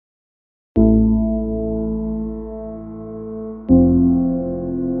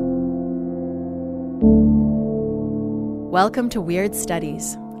Welcome to Weird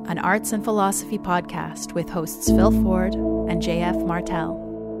Studies, an arts and philosophy podcast with hosts Phil Ford and JF Martel.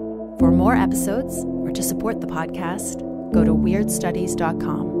 For more episodes or to support the podcast, go to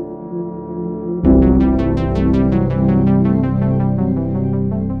weirdstudies.com.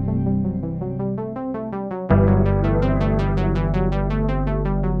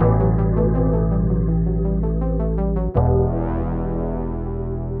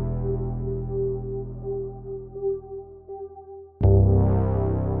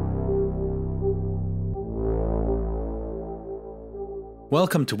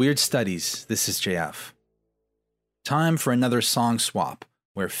 Welcome to Weird Studies. This is JF. Time for another song swap,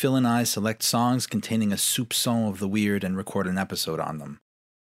 where Phil and I select songs containing a soupçon of the weird and record an episode on them.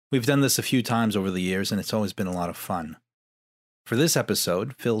 We've done this a few times over the years, and it's always been a lot of fun. For this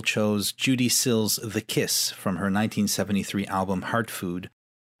episode, Phil chose Judee Sill's The Kiss from her 1973 album Heart Food,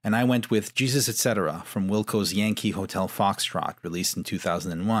 and I went with Jesus Etc. from Wilco's Yankee Hotel Foxtrot, released in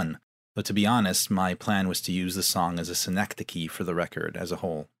 2001. But to be honest, my plan was to use the song as a synecdoche for the record as a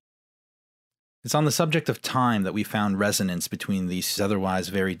whole. It's on the subject of time that we found resonance between these otherwise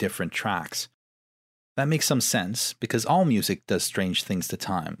very different tracks. That makes some sense, because all music does strange things to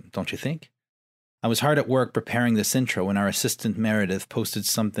time, don't you think? I was hard at work preparing this intro when our assistant Meredith posted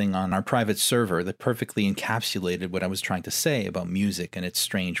something on our private server that perfectly encapsulated what I was trying to say about music and its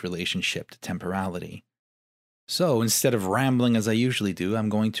strange relationship to temporality. So, instead of rambling as I usually do, I'm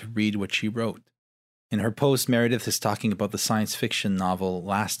going to read what she wrote. In her post, Meredith is talking about the science fiction novel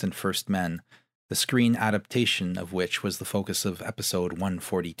Last and First Men, the screen adaptation of which was the focus of episode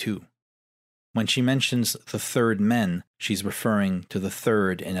 142. When she mentions the third men, she's referring to the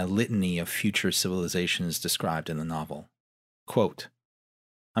third in a litany of future civilizations described in the novel. Quote,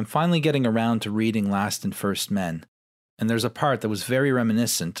 I'm finally getting around to reading Last and First Men, and there's a part that was very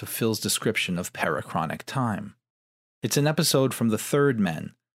reminiscent of Phil's description of parachronic time. It's an episode from The Third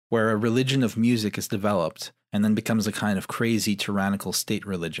Men, where a religion of music is developed and then becomes a kind of crazy tyrannical state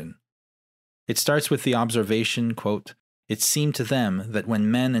religion. It starts with the observation, quote, it seemed to them that when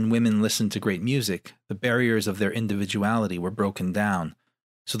men and women listened to great music, the barriers of their individuality were broken down,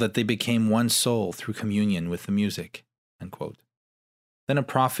 so that they became one soul through communion with the music, end quote. Then a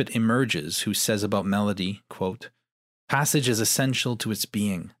prophet emerges who says about melody, quote, passage is essential to its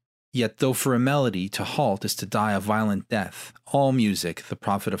being. Yet though for a melody to halt is to die a violent death, all music, the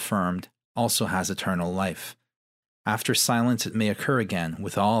prophet affirmed, also has eternal life. After silence it may occur again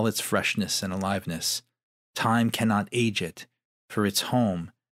with all its freshness and aliveness. Time cannot age it, for its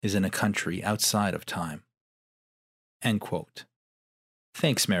home is in a country outside of time. End quote.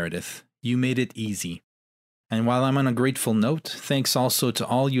 Thanks, Meredith. You made it easy. And while I'm on a grateful note, thanks also to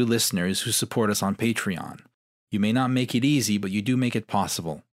all you listeners who support us on Patreon. You may not make it easy, but you do make it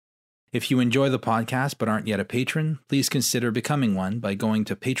possible. If you enjoy the podcast but aren't yet a patron, please consider becoming one by going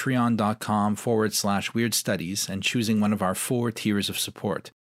to patreon.com/weirdstudies and choosing one of our 4 tiers of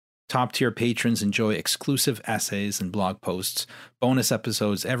support. Top-tier patrons enjoy exclusive essays and blog posts, bonus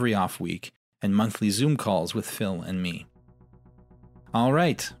episodes every off week, and monthly Zoom calls with Phil and me. All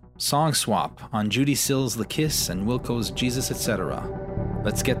right, song swap on Judee Sill's The Kiss and Wilco's Jesus Etc.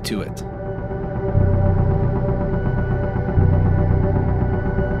 Let's get to it.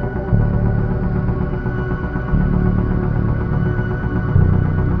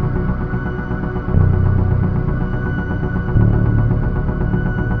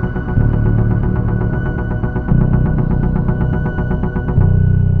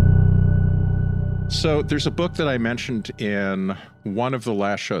 So there's a book that I mentioned in one of the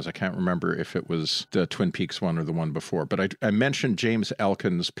last shows. I can't remember if it was the Twin Peaks one or the one before, but I mentioned James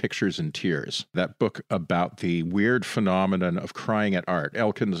Elkin's Pictures and Tears, that book about the weird phenomenon of crying at art.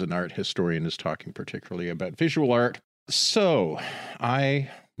 Elkin's an art historian, is talking particularly about visual art. So I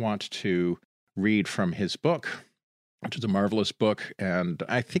want to read from his book, which is a marvelous book, and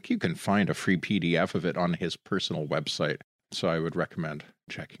I think you can find a free PDF of it on his personal website. So I would recommend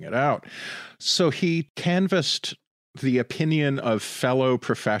checking it out. So he canvassed the opinion of fellow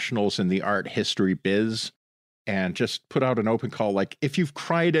professionals in the art history biz and just put out an open call, like, if you've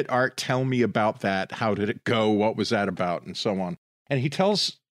cried at art, tell me about that. How did it go? What was that about? And so on. And he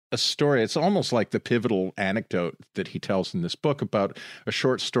tells a story. It's almost like the pivotal anecdote that he tells in this book about a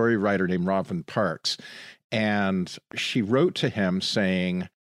short story writer named Robin Parks. And she wrote to him saying,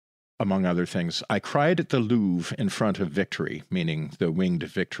 among other things, I cried at the Louvre in front of Victory, meaning the winged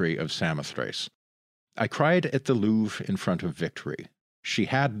Victory of Samothrace. I cried at the Louvre in front of Victory. She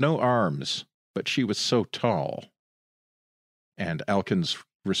had no arms, but she was so tall. And Elkins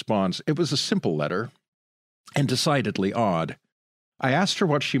responds, it was a simple letter, and decidedly odd. I asked her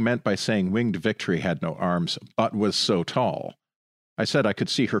what she meant by saying winged victory had no arms, but was so tall. I said I could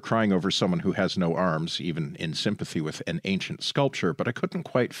see her crying over someone who has no arms, even in sympathy with an ancient sculpture, but I couldn't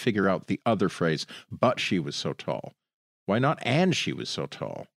quite figure out the other phrase, but she was so tall. Why not and she was so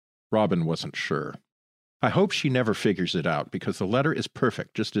tall? Robin wasn't sure. I hope she never figures it out, because the letter is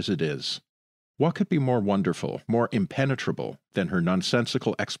perfect just as it is. What could be more wonderful, more impenetrable than her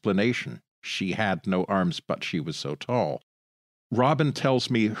nonsensical explanation? She had no arms, but she was so tall. Robin tells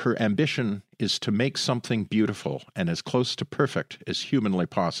me her ambition is to make something beautiful and as close to perfect as humanly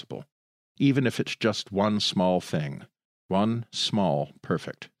possible, even if it's just one small thing, one small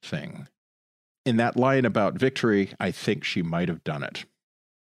perfect thing. In that line about victory, I think she might have done it.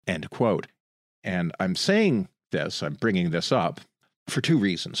 End quote. And I'm saying this, I'm bringing this up for two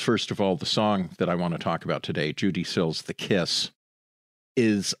reasons. First of all, the song that I want to talk about today, Judee Sill's The Kiss,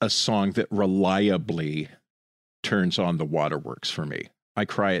 is a song that reliably turns on the waterworks for me. I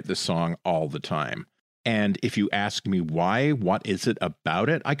cry at this song all the time. And if you ask me why, what is it about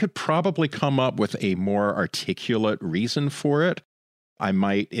it, I could probably come up with a more articulate reason for it. I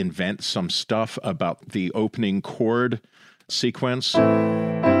might invent some stuff about the opening chord sequence.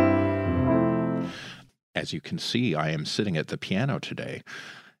 As you can see, I am sitting at the piano today.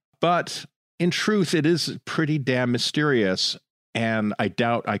 But in truth, it is pretty damn mysterious. And I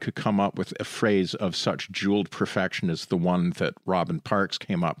doubt I could come up with a phrase of such jeweled perfection as the one that Robin Parks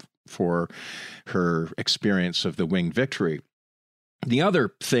came up for her experience of the winged victory. The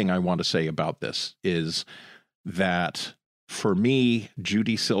other thing I want to say about this is that for me,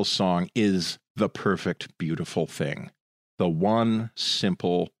 Judee Sill's song is the perfect, beautiful thing. The one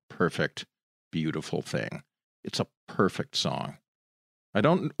simple, perfect, beautiful thing. It's a perfect song. I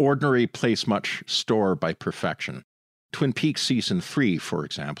don't ordinarily place much store by perfection. Twin Peaks Season 3, for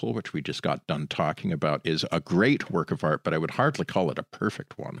example, which we just got done talking about, is a great work of art, but I would hardly call it a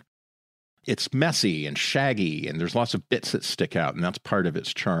perfect one. It's messy and shaggy, and there's lots of bits that stick out, and that's part of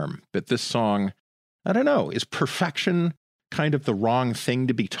its charm. But this song, I don't know, is perfection kind of the wrong thing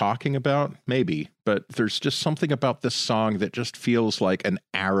to be talking about? Maybe, but there's just something about this song that just feels like an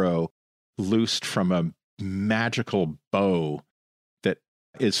arrow loosed from a magical bow that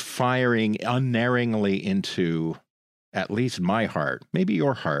is firing unerringly into at least my heart, maybe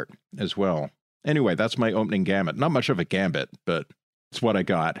your heart as well. Anyway, that's my opening gambit. Not much of a gambit, but it's what I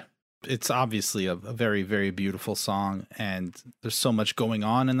got. It's obviously a very, very beautiful song, and there's so much going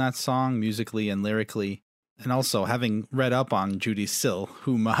on in that song, musically and lyrically. And also, having read up on Judee Sill,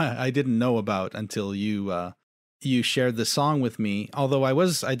 whom I didn't know about until you shared the song with me. Although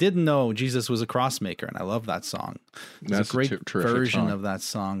I didn't know Jesus was a crossmaker, and I love that song. There's a great version of that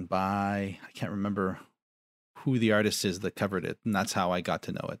song by, I can't remember who the artist is that covered it, and that's how I got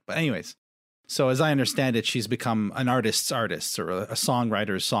to know it. But anyways, so as I understand it, she's become an artist's artist, or a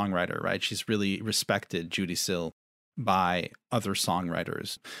songwriter's songwriter, right? She's really respected, Judee Sill, by other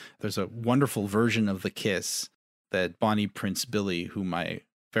songwriters. There's a wonderful version of The Kiss that Bonnie Prince Billy, whom I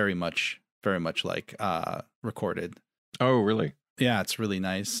very much like, recorded. Oh, really? Yeah, it's really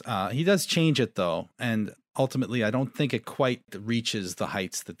nice. He does change it, though, and ultimately I don't think it quite reaches the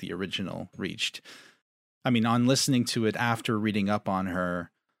heights that the original reached. I mean, on listening to it after reading up on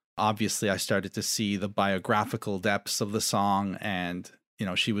her, obviously I started to see the biographical depths of the song. And, you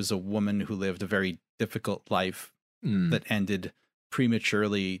know, she was a woman who lived a very difficult life that ended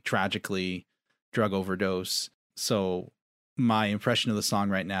prematurely, tragically, drug overdose. So my impression of the song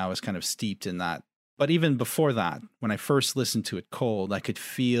right now is kind of steeped in that. But even before that, when I first listened to it cold, I could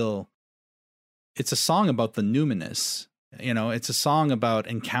feel it's a song about the numinous. You know, it's a song about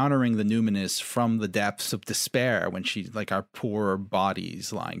encountering the numinous from the depths of despair when she, like, our poor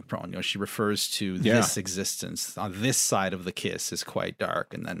bodies lying prone. You know, she refers to this existence on this side of the kiss is quite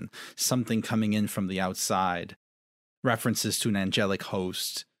dark. And then something coming in from the outside, references to an angelic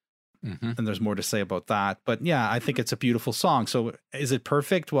host. And there's more to say about that. But yeah, I think it's a beautiful song. So is it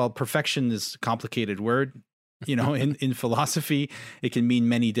perfect? Well, perfection is a complicated word. You know, in philosophy, it can mean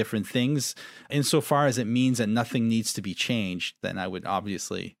many different things. Insofar as it means that nothing needs to be changed, then I would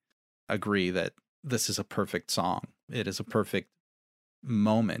obviously agree that this is a perfect song. It is a perfect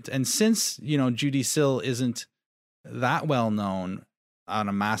moment. And since, you know, Judee Sill isn't that well known on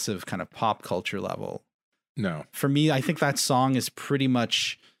a massive kind of pop culture level. No. For me, I think that song is pretty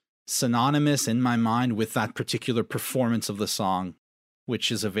much synonymous in my mind with that particular performance of the song,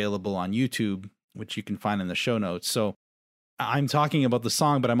 which is available on YouTube, which you can find in the show notes. So I'm talking about the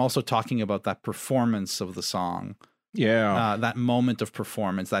song, but I'm also talking about that performance of the song. Yeah. That moment of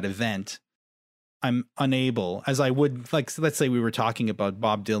performance, that event. I'm unable, as I would, like, let's say we were talking about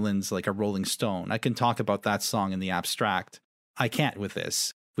Bob Dylan's, like, A Rolling Stone. I can talk about that song in the abstract, I can't with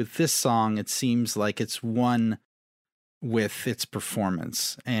this. With this song, it seems like it's one with its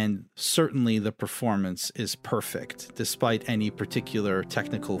performance, and certainly the performance is perfect, despite any particular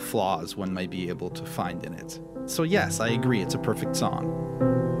technical flaws one might be able to find in it. So yes, I agree, it's a perfect song.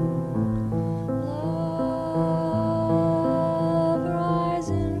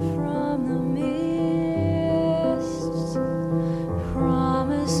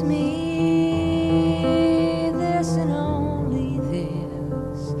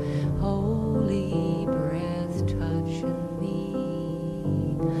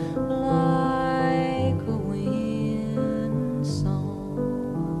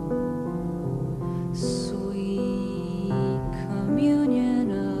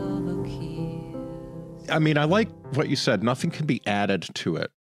 I mean, I like what you said. Nothing can be added to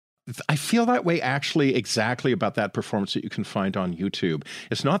it. I feel that way actually exactly about that performance that you can find on YouTube.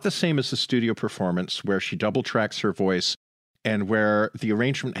 It's not the same as the studio performance where she double tracks her voice and where the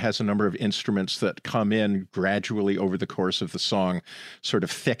arrangement has a number of instruments that come in gradually over the course of the song, sort of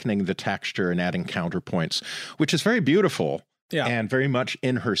thickening the texture and adding counterpoints, which is very beautiful and very much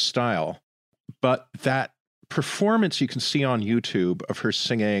in her style. But that performance you can see on YouTube of her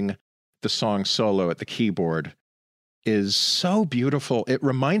singing the song solo at the keyboard is so beautiful. It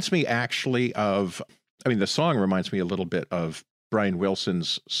reminds me actually of, the song reminds me a little bit of Brian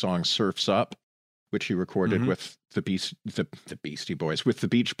Wilson's song Surf's Up, which he recorded with the Beastie Boys, with the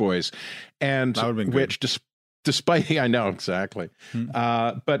Beach Boys, and which despite, I know exactly,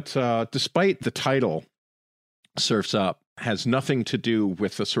 but despite the title Surf's Up, has nothing to do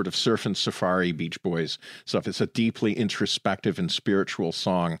with the sort of surf and safari Beach Boys stuff. It's a deeply introspective and spiritual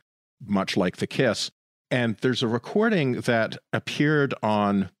song, much like The Kiss. And there's a recording that appeared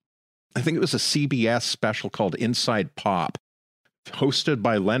on, I think it was a CBS special called Inside Pop, hosted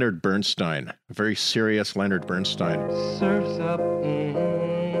by Leonard Bernstein, a very serious Leonard Bernstein. Surf's up, board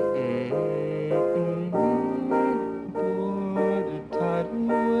a tidal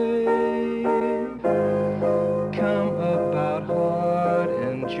wave, come about hard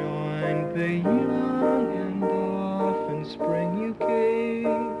and join the young, and off in spring you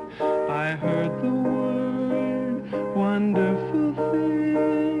came. I heard the word, wonderful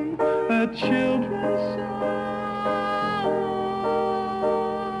thing, a children's song.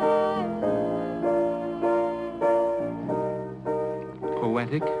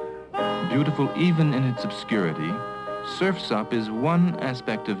 Poetic, beautiful even in its obscurity, Surf's Up is one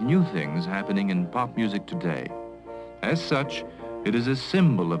aspect of new things happening in pop music today. As such, it is a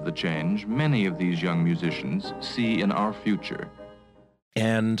symbol of the change many of these young musicians see in our future.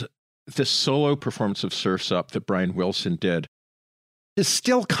 And the solo performance of Surf's Up that Brian Wilson did is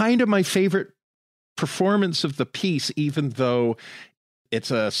still kind of my favorite performance of the piece, even though it's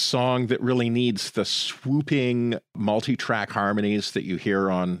a song that really needs the swooping multi-track harmonies that you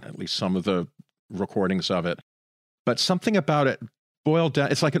hear on at least some of the recordings of it. But something about it boiled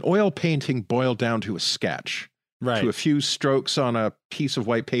down, it's like an oil painting boiled down to a sketch. Right. To a few strokes on a piece of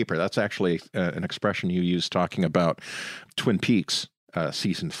white paper. That's actually an expression you use talking about Twin Peaks.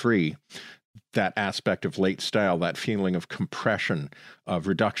 Season 3, that aspect of late style, that feeling of compression, of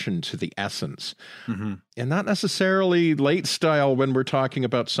reduction to the essence. And not necessarily late style when we're talking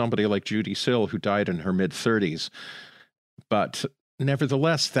about somebody like Judee Sill, who died in her mid-30s. But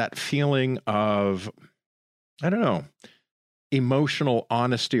nevertheless, that feeling of, I don't know, emotional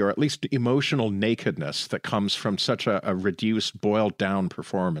honesty, or at least emotional nakedness that comes from such a reduced, boiled down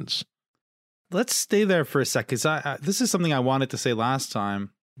performance. Let's stay there for a sec, because this is something I wanted to say last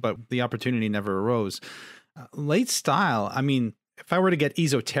time, but the opportunity never arose. Late style, I mean, if I were to get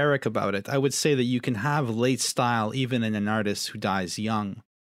esoteric about it, I would say that you can have late style even in an artist who dies young.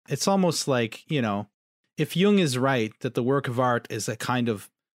 It's almost like, if Jung is right, that the work of art is a kind of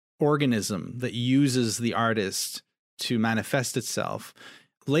organism that uses the artist to manifest itself,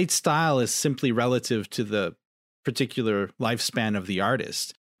 late style is simply relative to the particular lifespan of the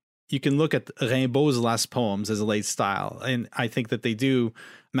artist. You can look at Rimbaud's last poems as a late style, and I think that they do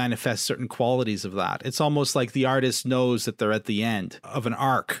manifest certain qualities of that. It's almost like the artist knows that they're at the end of an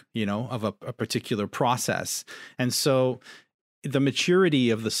arc, of a particular process. And so the maturity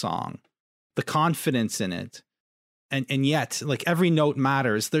of the song, the confidence in it, and yet, like, every note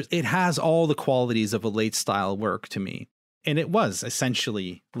matters. It has all the qualities of a late style work to me. And it was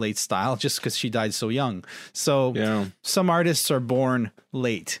essentially late style just because she died so young. So some artists are born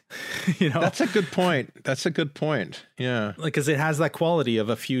late, That's a good point. Yeah. Like, because it has that quality of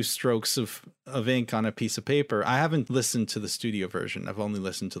a few strokes of ink on a piece of paper. I haven't listened to the studio version. I've only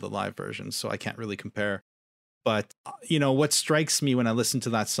listened to the live version, so I can't really compare. But, what strikes me when I listen to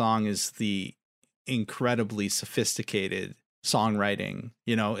that song is the incredibly sophisticated songwriting.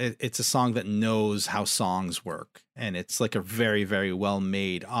 You know, it's a song that knows how songs work, and it's like a very, very well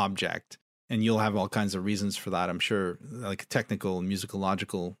made object. And you'll have all kinds of reasons for that, I'm sure, like technical,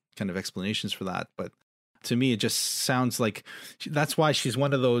 musicological kind of explanations for that. But to me, it just sounds like that's why she's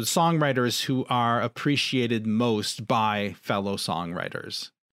one of those songwriters who are appreciated most by fellow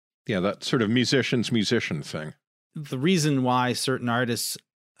songwriters. Yeah, that sort of musician thing. The reason why certain artists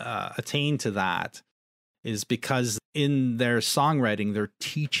attain to that is because in their songwriting, they're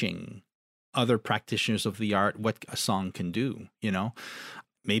teaching other practitioners of the art what a song can do, you know?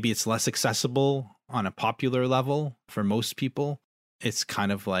 Maybe it's less accessible on a popular level for most people. It's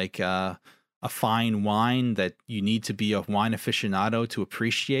kind of like a fine wine that you need to be a wine aficionado to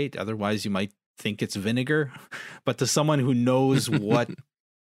appreciate. Otherwise, you might think it's vinegar. But to someone who knows what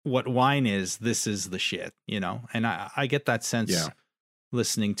wine is, this is the shit, you know? And I get that sense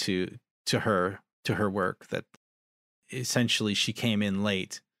listening to her work, that essentially she came in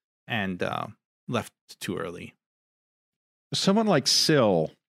late and left too early. Someone like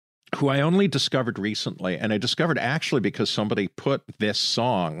Sill, who I only discovered recently, and I discovered actually because somebody put this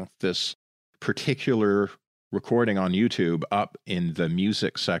song, this particular recording on YouTube, up in the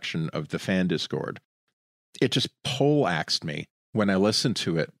music section of the fan Discord. It just poleaxed me when I listened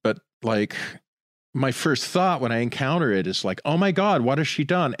to it. But like, my first thought when I encounter it is like, oh my God, what has she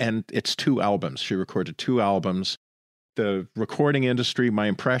done? And it's 2 albums. She recorded 2 albums. The recording industry, my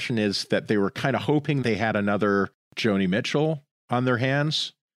impression is that they were kind of hoping they had another Joni Mitchell on their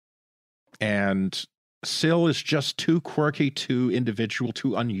hands. And Sill is just too quirky, too individual,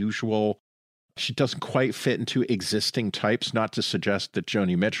 too unusual. She doesn't quite fit into existing types, not to suggest that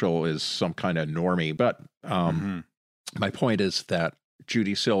Joni Mitchell is some kind of normie. But my point is that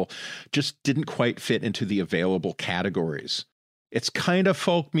Judee Sill just didn't quite fit into the available categories. It's kind of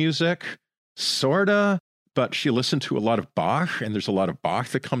folk music, sorta, but she listened to a lot of Bach, and there's a lot of Bach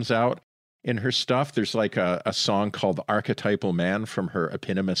that comes out in her stuff. There's like a song called The Archetypal Man from her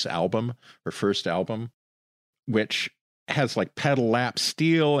eponymous album, her first album, which has like pedal lap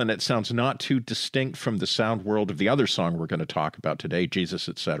steel, and it sounds not too distinct from the sound world of the other song we're going to talk about today, Jesus,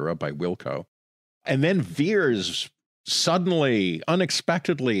 Etc. by Wilco. And then veers suddenly,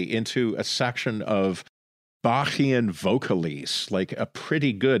 unexpectedly, into a section of Bachian vocalese, like a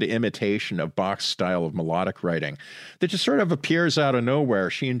pretty good imitation of Bach's style of melodic writing that just sort of appears out of nowhere.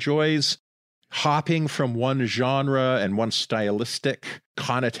 She enjoys hopping from one genre and one stylistic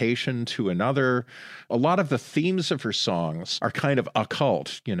connotation to another. A lot of the themes of her songs are kind of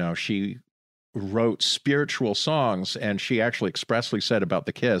occult. You know, she wrote spiritual songs, and she actually expressly said about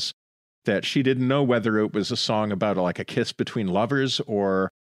The Kiss that she didn't know whether it was a song about like a kiss between lovers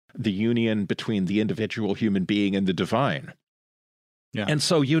or the union between the individual human being and the divine. Yeah. And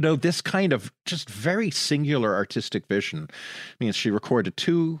so, you know, this kind of just very singular artistic vision means she recorded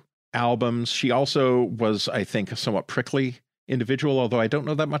 2 albums. She also was, I think, a somewhat prickly individual, although I don't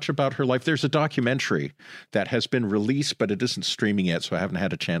know that much about her life. There's a documentary that has been released, but it isn't streaming yet, so I haven't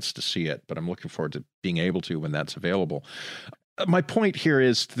had a chance to see it, but I'm looking forward to being able to when that's available. My point here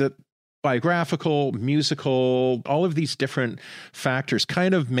is that biographical, musical, all of these different factors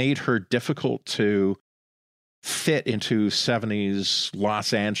kind of made her difficult to fit into 70s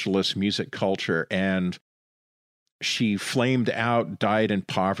Los Angeles music culture. And she flamed out, died in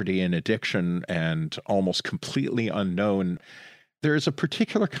poverty and addiction, and almost completely unknown. There's a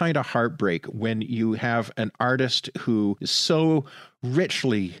particular kind of heartbreak when you have an artist who is so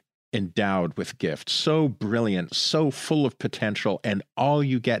richly endowed with gifts, so brilliant, so full of potential, and all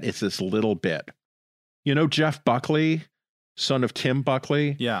you get is this little bit. You know, Jeff Buckley, son of Tim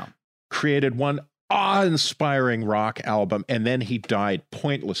Buckley, created one awe-inspiring rock album, and then he died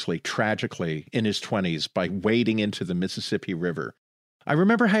pointlessly, tragically, in his 20s by wading into the Mississippi River. I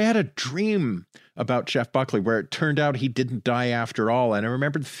remember I had a dream about Jeff Buckley where it turned out he didn't die after all, and I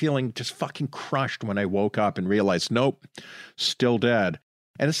remembered feeling just fucking crushed when I woke up and realized, nope, still dead.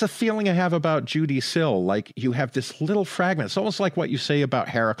 And it's the feeling I have about Judee Sill. Like, you have this little fragment. It's almost like what you say about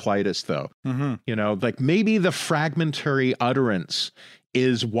Heraclitus, though. You know, like maybe the fragmentary utterance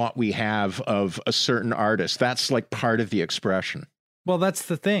is what we have of a certain artist. That's like part of the expression. Well, that's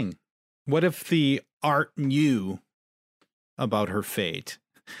the thing. What if the art knew about her fate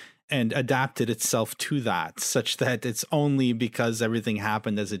and adapted itself to that, such that it's only because everything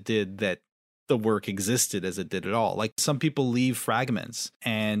happened as it did that the work existed as it did at all? Like, some people leave fragments,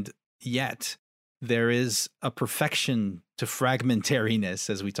 and yet there is a perfection to fragmentariness,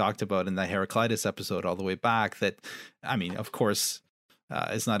 as we talked about in the Heraclitus episode all the way back, that, I mean, of course,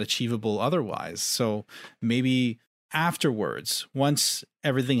 is not achievable otherwise. So maybe afterwards, once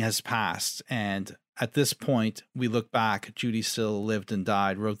everything has passed and at this point, we look back, Judee Sill lived and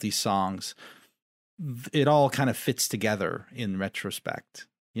died, wrote these songs. It all kind of fits together in retrospect,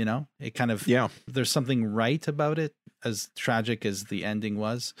 you know? It kind of, there's something right about it, as tragic as the ending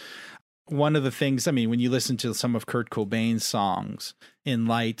was. One of the things, I mean, when you listen to some of Kurt Cobain's songs in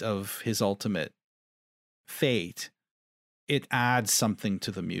light of his ultimate fate, it adds something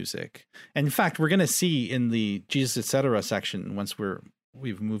to the music. And in fact, we're going to see in the Jesus Etc. section, once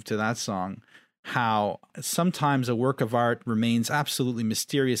we've moved to that song, how sometimes a work of art remains absolutely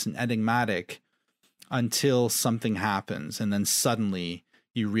mysterious and enigmatic until something happens, and then suddenly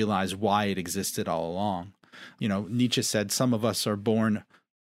you realize why it existed all along. You know, Nietzsche said some of us are born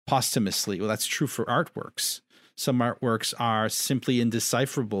posthumously. Well, that's true for artworks. Some artworks are simply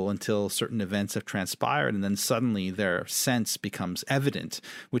indecipherable until certain events have transpired, and then suddenly their sense becomes evident,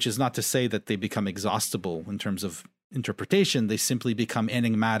 which is not to say that they become exhaustible in terms of interpretation. They simply become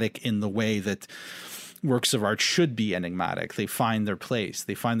enigmatic in the way that works of art should be enigmatic. They find their place.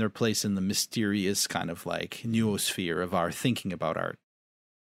 They find their place in the mysterious kind of like noosphere of our thinking about art.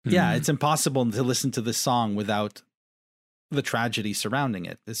 Yeah, it's impossible to listen to this song without the tragedy surrounding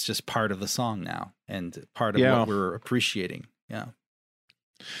it. It's just part of the song now and part of what we're appreciating.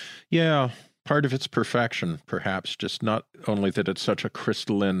 Yeah, part of its perfection, perhaps, just not only that it's such a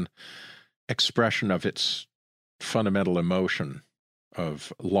crystalline expression of its fundamental emotion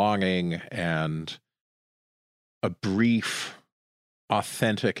of longing and a brief,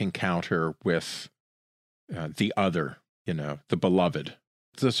 authentic encounter with the other, you know, the beloved.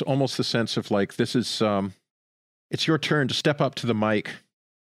 There's almost the sense of like, this is, it's your turn to step up to the mic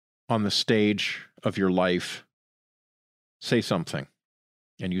on the stage of your life, say something,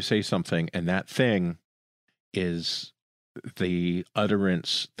 and you say something, and that thing is the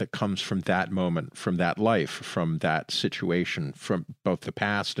utterance that comes from that moment, from that life, from that situation, from both the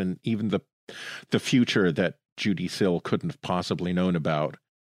past and even the future that Judee Sill couldn't have possibly known about,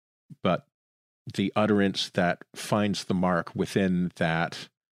 but the utterance that finds the mark within that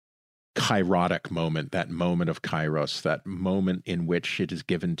kairotic moment, that moment of kairos, that moment in which it is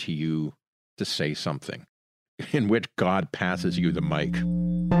given to you to say something, in which God passes you the mic.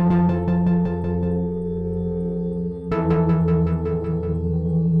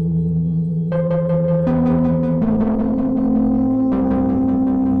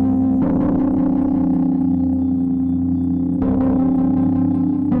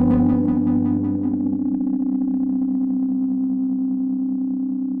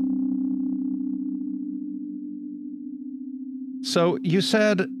 So you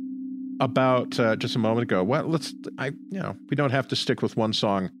said about just a moment ago, well, we don't have to stick with one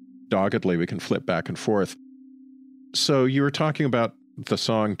song doggedly. We can flip back and forth. So you were talking about the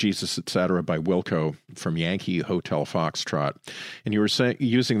song Jesus Etc. by Wilco from Yankee Hotel Foxtrot. And you were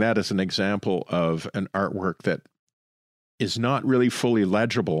using that as an example of an artwork that is not really fully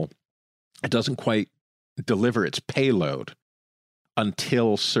legible. It doesn't quite deliver its payload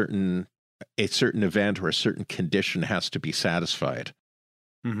until a certain event or a certain condition has to be satisfied.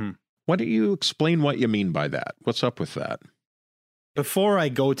 Mm-hmm. Why don't you explain what you mean by that? What's up with that? Before I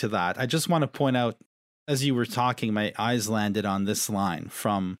go to that, I just want to point out, as you were talking, my eyes landed on this line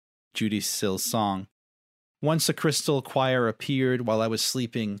from Judee Sill's song. Once a crystal choir appeared while I was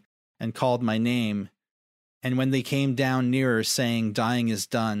sleeping and called my name, and when they came down nearer saying, dying is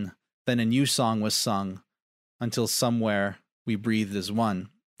done, then a new song was sung, until somewhere we breathed as one.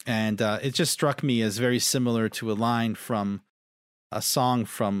 And it just struck me as very similar to a line from a song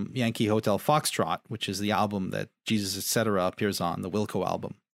from Yankee Hotel Foxtrot, which is the album that Jesus Etc. appears on, the Wilco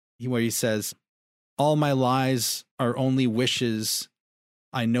album, where he says, all my lies are only wishes.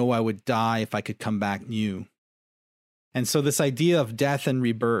 I know I would die if I could come back new. And so this idea of death and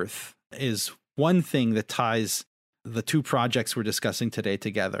rebirth is one thing that ties the two projects we're discussing today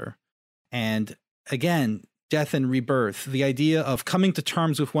together. And again, death and rebirth, the idea of coming to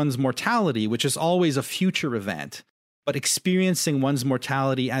terms with one's mortality, which is always a future event, but experiencing one's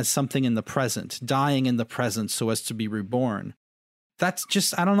mortality as something in the present, dying in the present so as to be reborn. That's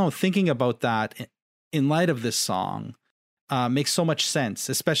just, I don't know, thinking about that in light of this song makes so much sense,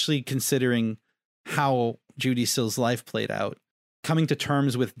 especially considering how Judee Sill's life played out. Coming to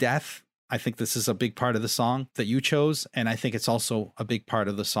terms with death, I think this is a big part of the song that you chose, and I think it's also a big part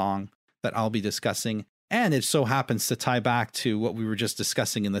of the song that I'll be discussing. And it so happens to tie back to what we were just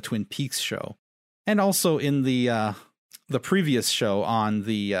discussing in the Twin Peaks show, and also in the previous show on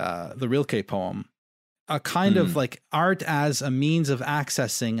the Rilke poem, a kind of like art as a means of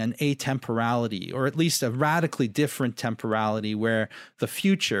accessing an atemporality, or at least a radically different temporality, where the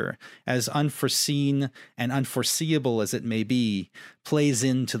future, as unforeseen and unforeseeable as it may be, plays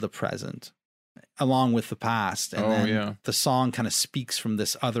into the present. along with the past. And then yeah. the song kind of speaks from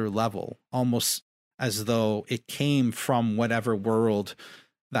this other level, almost as though it came from whatever world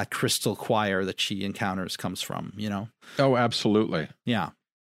that crystal choir that she encounters comes from, you know? Oh, absolutely. Yeah.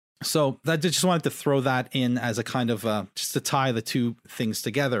 So I just wanted to throw that in as a kind of just to tie the two things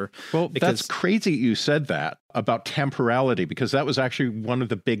together. Well, that's crazy you said that about temporality, because that was actually one of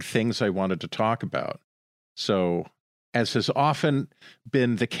the big things I wanted to talk about. So, as has often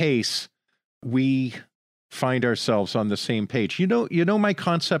been the case, we find ourselves on the same page. You know my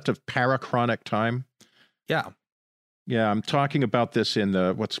concept of parachronic time? Yeah. Yeah, I'm talking about this in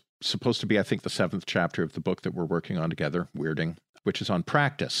what's supposed to be, I think, the 7th chapter of the book that we're working on together, Weirding, which is on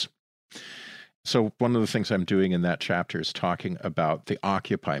practice. So one of the things I'm doing in that chapter is talking about the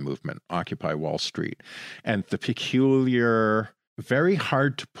Occupy movement, Occupy Wall Street, and the peculiar, very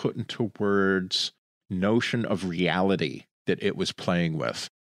hard to put into words notion of reality that it was playing with.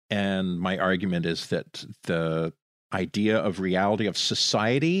 And my argument is that the idea of reality of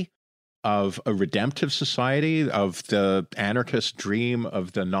society, of a redemptive society, of the anarchist dream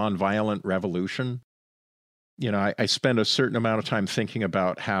of the nonviolent revolution. You know, I spent a certain amount of time thinking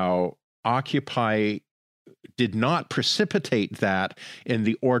about how Occupy did not precipitate that in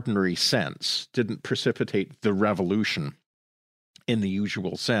the ordinary sense, didn't precipitate the revolution in the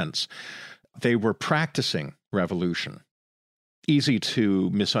usual sense. They were practicing revolution. Easy to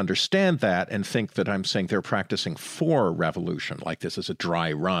misunderstand that and think that I'm saying they're practicing for revolution, like this is a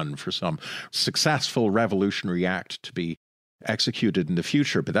dry run for some successful revolutionary act to be executed in the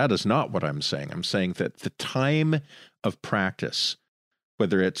future. But that is not what I'm saying. I'm saying that the time of practice,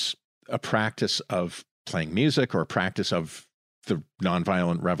 whether it's a practice of playing music or a practice of the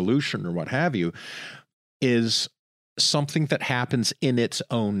nonviolent revolution or what have you, is something that happens in its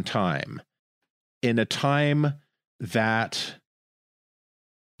own time, in a time that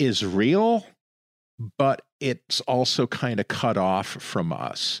is real, but it's also kind of cut off from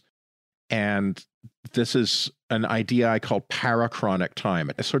us. And this is an idea I call parachronic time.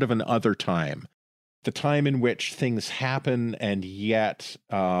 It's sort of an other time, the time in which things happen, and yet,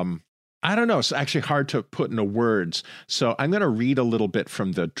 I don't know, it's actually hard to put into words. So I'm going to read a little bit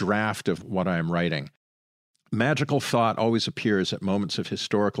from the draft of what I'm writing. Magical thought always appears at moments of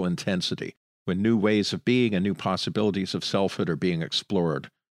historical intensity, when new ways of being and new possibilities of selfhood are being explored,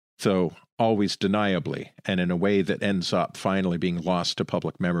 though always deniably, and in a way that ends up finally being lost to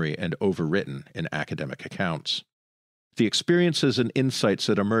public memory and overwritten in academic accounts. The experiences and insights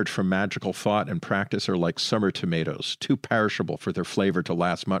that emerge from magical thought and practice are like summer tomatoes, too perishable for their flavor to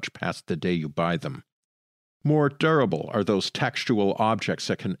last much past the day you buy them. More durable are those textual objects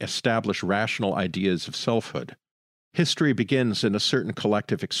that can establish rational ideas of selfhood. History begins in a certain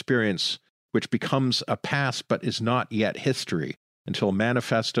collective experience, which becomes a past but is not yet history, until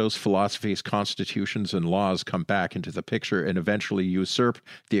manifestos, philosophies, constitutions, and laws come back into the picture and eventually usurp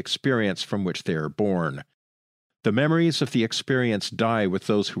the experience from which they are born. The memories of the experience die with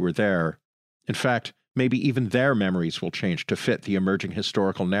those who were there. In fact, maybe even their memories will change to fit the emerging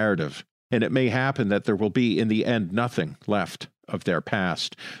historical narrative, and it may happen that there will be, in the end, nothing left of their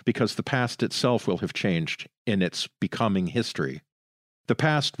past, because the past itself will have changed in its becoming history. The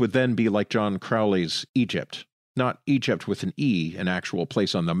past would then be like John Crowley's Egypt. Not Egypt with an E, an actual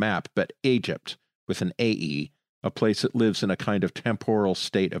place on the map, but Egypt with an AE, a place that lives in a kind of temporal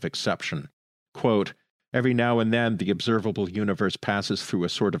state of exception. Quote, every now and then the observable universe passes through a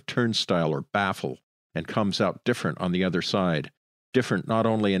sort of turnstile or baffle and comes out different on the other side, different not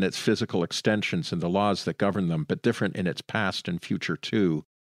only in its physical extensions and the laws that govern them, but different in its past and future too.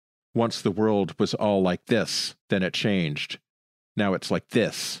 Once the world was all like this, then it changed. Now it's like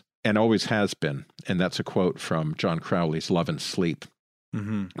this, and always has been. And that's a quote from John Crowley's Love and Sleep,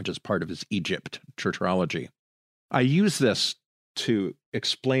 which is part of his Egypt Churchology. I use this to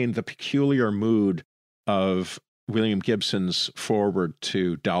explain the peculiar mood of William Gibson's foreword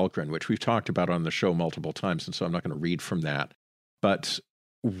to Dahlgren, which we've talked about on the show multiple times, and so I'm not going to read from that. But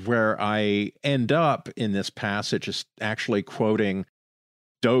where I end up in this passage is actually quoting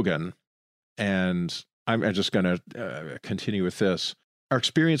Dogen, and I'm just going to continue with this. Our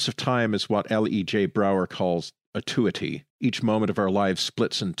experience of time is what L.E.J. Brouwer calls atuity. Each moment of our lives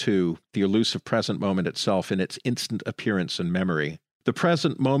splits in two, the elusive present moment itself in its instant appearance and memory. The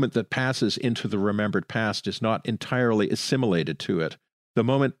present moment that passes into the remembered past is not entirely assimilated to it. The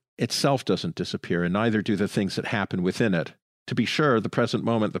moment itself doesn't disappear, and neither do the things that happen within it. To be sure, the present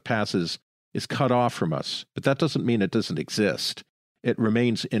moment that passes is cut off from us, but that doesn't mean it doesn't exist. It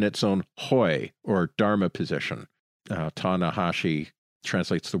remains in its own hoi, or dharma position. Tanahashi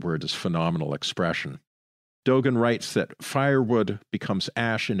translates the word as phenomenal expression. Dogen writes that firewood becomes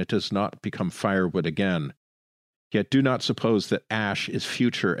ash and it does not become firewood again. Yet do not suppose that ash is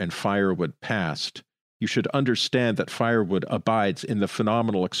future and firewood past. You should understand that firewood abides in the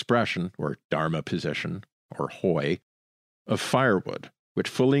phenomenal expression, or dharma position, or hoi, of firewood, which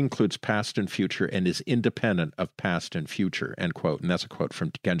fully includes past and future and is independent of past and future, end quote. And that's a quote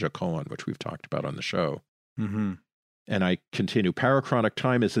from Genjo Koan, which we've talked about on the show. Mm-hmm. And I continue, parachronic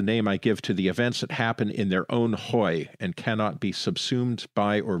time is the name I give to the events that happen in their own hoi and cannot be subsumed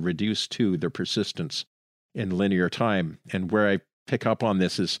by or reduced to their persistence in linear time. And where I pick up on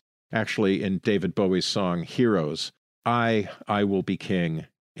this is actually in David Bowie's song, Heroes. I will be king,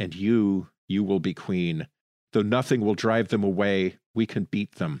 and you will be queen. Though nothing will drive them away, we can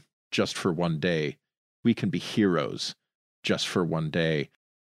beat them just for one day. We can be heroes just for one day.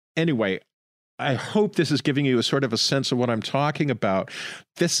 Anyway, I hope this is giving you a sort of a sense of what I'm talking about.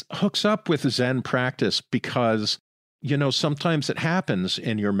 This hooks up with Zen practice because, you know, sometimes it happens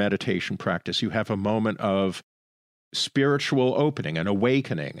in your meditation practice. You have a moment of spiritual opening, an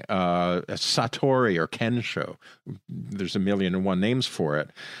awakening, a satori or kensho. There's 1,000,001 names for it.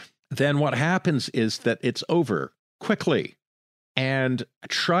 Then what happens is that it's over quickly. And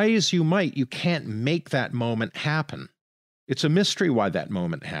try as you might, you can't make that moment happen. It's a mystery why that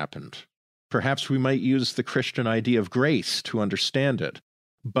moment happened. Perhaps we might use the Christian idea of grace to understand it.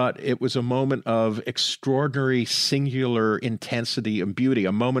 But it was a moment of extraordinary, singular intensity and beauty,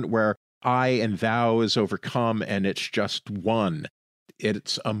 a moment where I and thou is overcome and it's just one.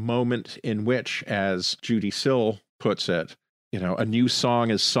 It's a moment in which, as Judee Sill puts it, you know, a new song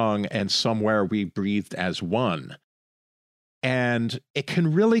is sung and somewhere we breathed as one. And it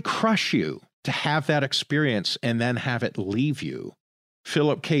can really crush you to have that experience and then have it leave you.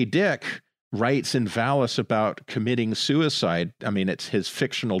 Philip K. Dick writes in Valis about committing suicide. I mean, it's his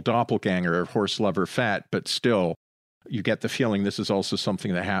fictional doppelganger, Horse Lover Fat, but still, you get the feeling this is also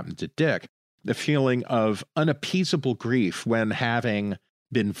something that happened to Dick. The feeling of unappeasable grief when, having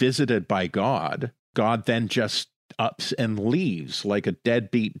been visited by God, God then just ups and leaves like a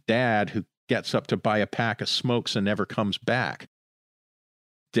deadbeat dad who gets up to buy a pack of smokes and never comes back.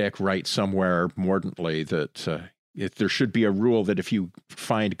 Dick writes somewhere mordantly that if there should be a rule that if you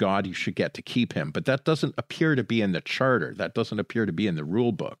find God, you should get to keep him. But that doesn't appear to be in the charter. That doesn't appear to be in the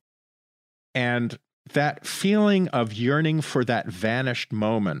rule book. And that feeling of yearning for that vanished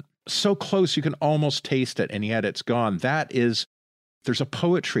moment, so close you can almost taste it, and yet it's gone. There's a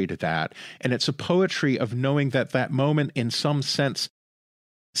poetry to that. And it's a poetry of knowing that that moment in some sense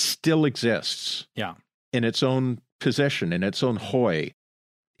still exists. Yeah. In its own position, in its own hoi.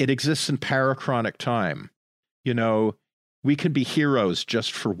 It exists in parachronic time. You know, we can be heroes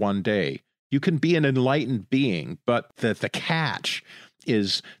just for one day. You can be an enlightened being, but the catch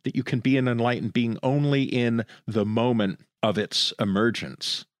is that you can be an enlightened being only in the moment of its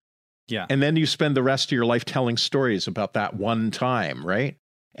emergence. Yeah. And then you spend the rest of your life telling stories about that one time, right?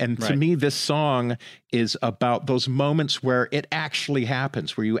 And to me, this song is about those moments where it actually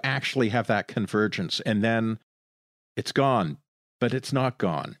happens, where you actually have that convergence, and then it's gone, but it's not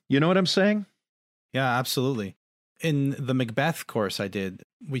gone. You know what I'm saying? Yeah, absolutely. In the Macbeth course I did,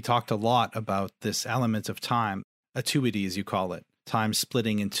 we talked a lot about this element of time, atuity as you call it, time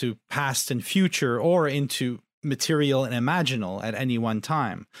splitting into past and future or into material and imaginal at any one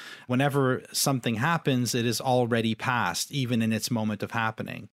time. Whenever something happens, it is already past, even in its moment of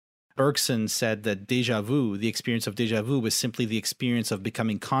happening. Bergson said that déjà vu, the experience of déjà vu, was simply the experience of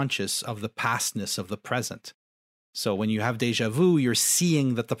becoming conscious of the pastness of the present. So when you have déjà vu, you're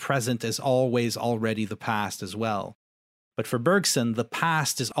seeing that the present is always already the past as well. But for Bergson, the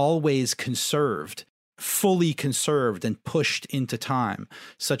past is always conserved, fully conserved and pushed into time,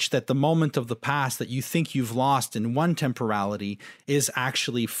 such that the moment of the past that you think you've lost in one temporality is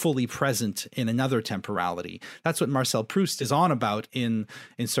actually fully present in another temporality. That's what Marcel Proust is on about in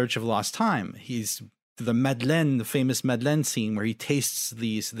Search of Lost Time. He's the Madeleine, the famous Madeleine scene where he tastes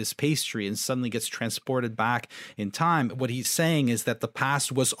this pastry and suddenly gets transported back in time. What he's saying is that the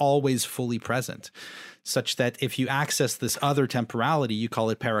past was always fully present, such that if you access this other temporality, you call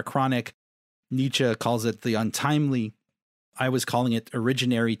it parachronic. Nietzsche calls it the untimely. I was calling it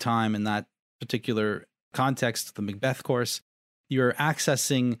originary time in that particular context, the Macbeth course. You're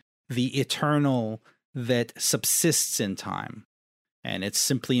accessing the eternal that subsists in time. And it's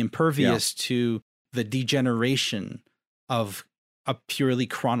simply impervious to the degeneration of a purely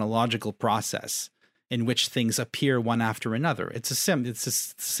chronological process in which things appear one after another. It's the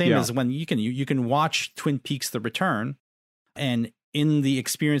same as when you can watch Twin Peaks: The Return, and in the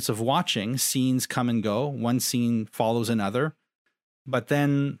experience of watching, scenes come and go. One scene follows another, but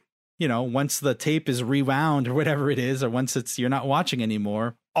then once the tape is rewound or whatever it is, or once you're not watching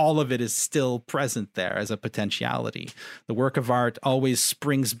anymore, all of it is still present there as a potentiality. The work of art always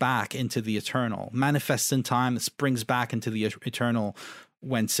springs back into the eternal, manifests in time, springs back into the eternal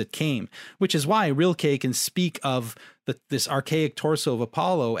whence it came, which is why Rilke can speak of this archaic torso of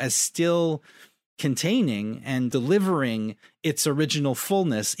Apollo as still containing and delivering its original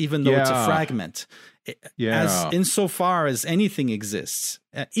fullness, even though it's a fragment. As insofar as anything exists,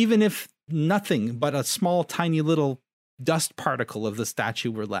 even if nothing but a small, tiny little dust particle of the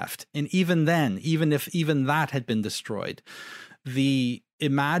statue were left, and even then, even if even that had been destroyed, the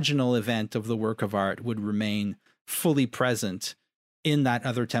imaginal event of the work of art would remain fully present in that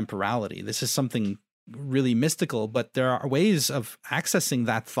other temporality. This is something really mystical, but there are ways of accessing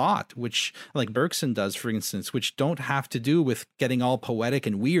that thought, which, like Bergson does, for instance, which don't have to do with getting all poetic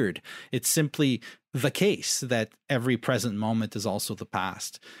and weird. It's simply the case that every present moment is also the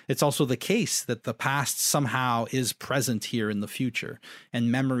past. It's also the case that the past somehow is present here in the future,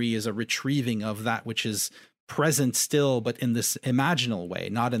 and memory is a retrieving of that which is present still, but in this imaginal way,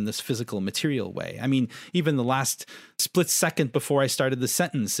 not in this physical material way. I mean, even the last split second before I started the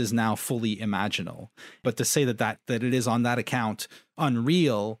sentence is now fully imaginal. But to say that it is on that account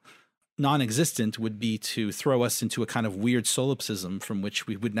unreal, non-existent, would be to throw us into a kind of weird solipsism from which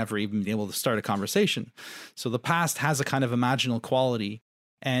we would never even be able to start a conversation. So the past has a kind of imaginal quality,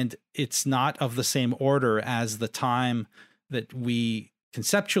 and it's not of the same order as the time that we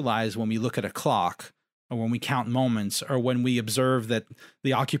conceptualize when we look at a clock, or when we count moments, or when we observe that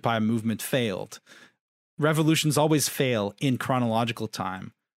the Occupy movement failed. Revolutions always fail in chronological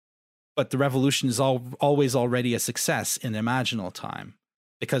time, but the revolution is always already a success in imaginal time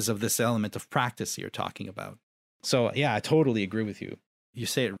because of this element of practice you're talking about. So yeah, I totally agree with you. You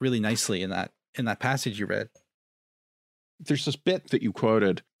say it really nicely in that passage you read. There's this bit that you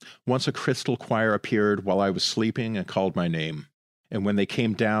quoted. Once a crystal choir appeared while I was sleeping and called my name. And when they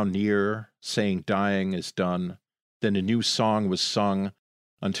came down near, saying dying is done, then a new song was sung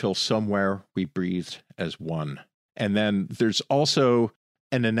until somewhere we breathed as one. And then there's also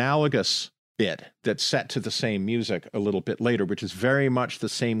an analogous bit that's set to the same music a little bit later, which is very much the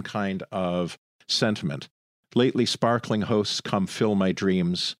same kind of sentiment. Lately sparkling hosts come fill my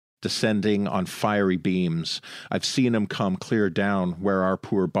dreams, descending on fiery beams. I've seen them come clear down where our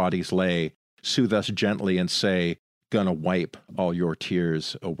poor bodies lay, soothe us gently and say, gonna wipe all your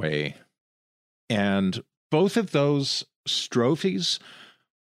tears away. And both of those strophes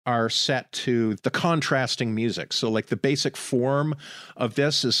are set to the contrasting music. So like the basic form of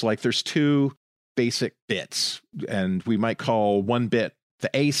this is like there's two basic bits, and we might call one bit the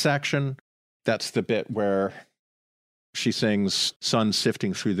A section. That's the bit where she sings, sun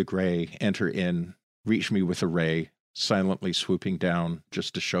sifting through the gray, enter in, reach me with a ray, silently swooping down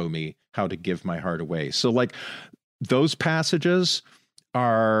just to show me how to give my heart away. So like those passages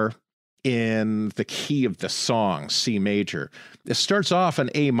are in the key of the song, C major. It starts off in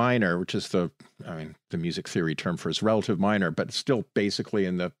A minor, which is the music theory term for its relative minor, but it's still basically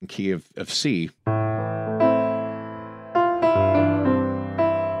in the key of C.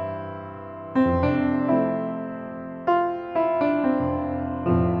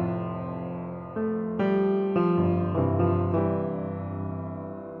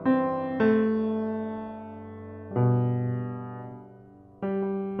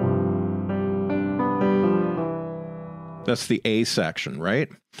 That's the A section, right?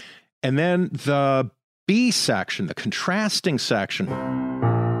 And then the B section, the contrasting section.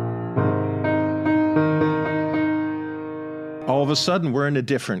 All of a sudden, we're in a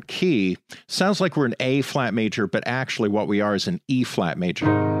different key. Sounds like we're in A flat major, but actually what we are is an E flat major.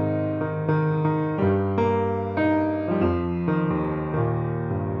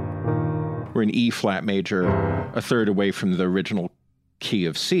 We're in E flat major, a third away from the original key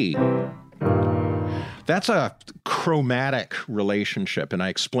of C. That's a chromatic relationship, and I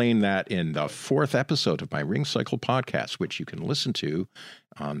explained that in the 4th episode of my Ring Cycle podcast, which you can listen to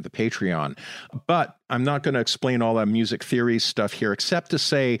on the Patreon. But I'm not going to explain all that music theory stuff here, except to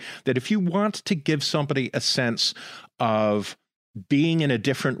say that if you want to give somebody a sense of being in a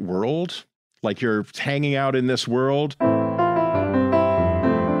different world, like you're hanging out in this world,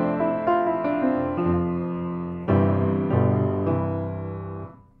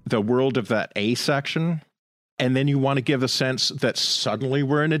 the world of that A section, and then you want to give a sense that suddenly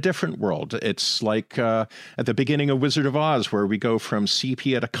we're in a different world. It's like at the beginning of Wizard of Oz, where we go from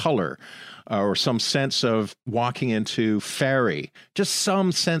sepia to color, or some sense of walking into fairy, just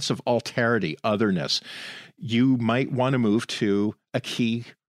some sense of alterity, otherness. You might want to move to a key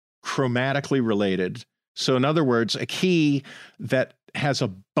chromatically related. So in other words, a key that has a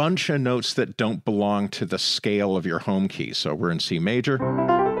bunch of notes that don't belong to the scale of your home key. So we're in C major.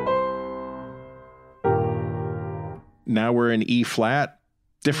 Now we're in E flat,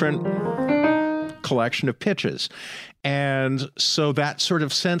 different collection of pitches. And so that sort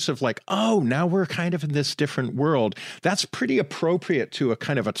of sense of like, oh, now we're kind of in this different world, that's pretty appropriate to a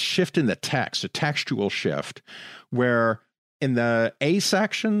kind of a shift in the text, a textual shift, where in the A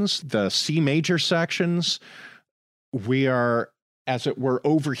sections, the C major sections, we are, as it were,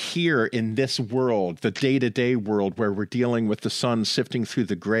 over here in this world, the day-to-day world where we're dealing with the sun sifting through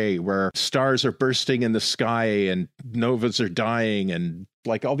the gray, where stars are bursting in the sky and novas are dying and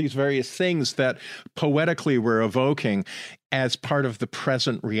like all these various things that poetically we're evoking as part of the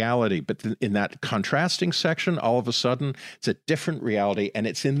present reality. But in that contrasting section, all of a sudden, it's a different reality. And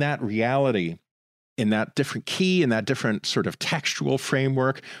it's in that reality, in that different key, in that different sort of textual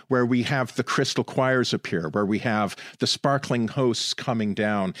framework, where we have the crystal choirs appear, where we have the sparkling hosts coming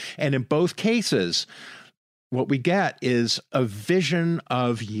down. And in both cases, what we get is a vision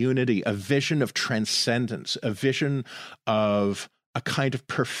of unity, a vision of transcendence, a vision of a kind of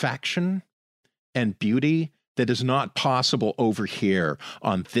perfection and beauty that is not possible over here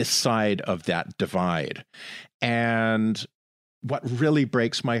on this side of that divide. And what really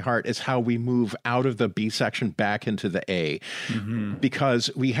breaks my heart is how we move out of the B section back into the A,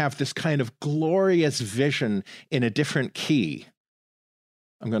 because we have this kind of glorious vision in a different key.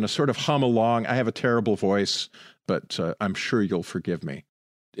 I'm going to sort of hum along. I have a terrible voice, but I'm sure you'll forgive me.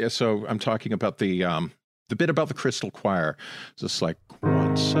 Yeah, so I'm talking about the bit about the crystal choir. It's just like,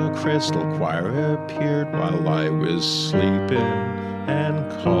 once a crystal choir appeared while I was sleeping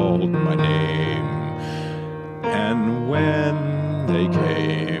and called my name. And when they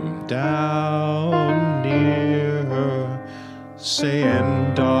came down near,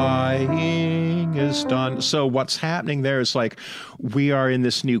 saying dying is done. So what's happening there is like, we are in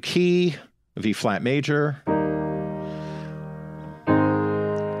this new key, V flat major.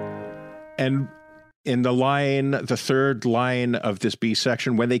 And in the line, the third line of this B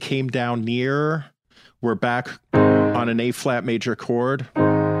section, when they came down near, we're back on an A flat major chord.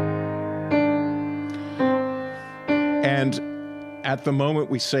 And at the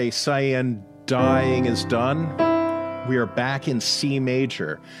moment we say saying dying is done, we are back in C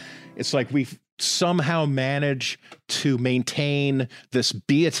major. It's like we've somehow managed to maintain this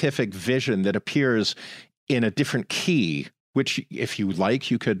beatific vision that appears in a different key, which, if you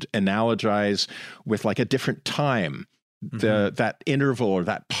like, you could analogize with like a different time, that interval or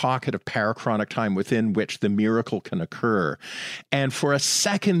that pocket of parachronic time within which the miracle can occur. And for a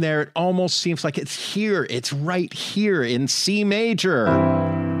second there, it almost seems like it's here. It's right here in C major.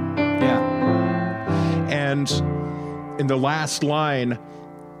 Yeah. And in the last line,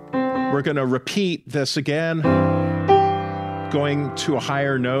 we're going to repeat this again, going to a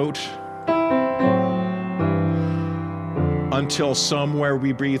higher note, until somewhere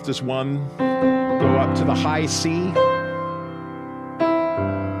we breathe as one, go up to the high C.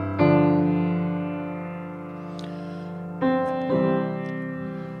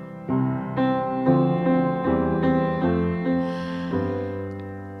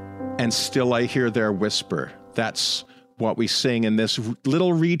 And still I hear their whisper. That's what we sing in this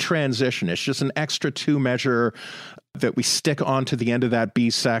little retransition. It's just an extra 2 measure that we stick onto the end of that B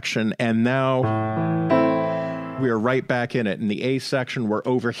section. And now we are right back in it. In the A section, we're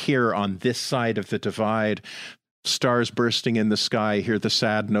over here on this side of the divide. Stars bursting in the sky, hear the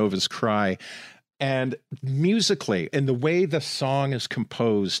sad novas cry. And musically, in the way the song is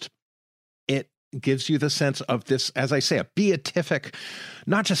composed, it gives you the sense of this, as I say, a beatific,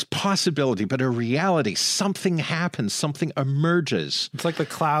 not just possibility, but a reality. Something happens, something emerges. It's like the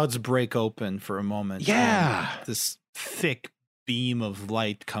clouds break open for a moment. Yeah. This thick beam of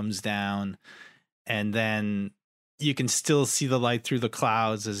light comes down, and then you can still see the light through the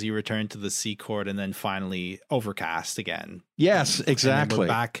clouds as you return to the C chord, and then finally overcast again. Yes, exactly. And we're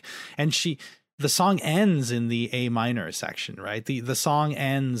back. And the song ends in the A minor section, right? The song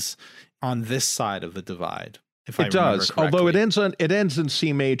ends on this side of the divide. If I remember does, correctly. although it ends in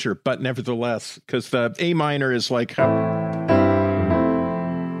C major, but nevertheless, because the A minor is like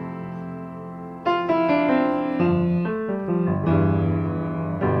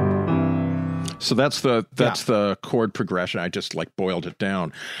so that's the chord progression. I just like boiled it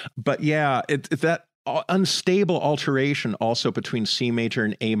down, but yeah, that unstable alteration also between C major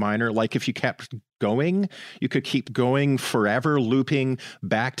and A minor. Like if you kept going, you could keep going forever, looping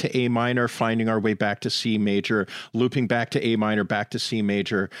back to A minor, finding our way back to C major, looping back to A minor, back to C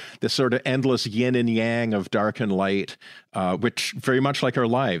major, this sort of endless yin and yang of dark and light, which very much like our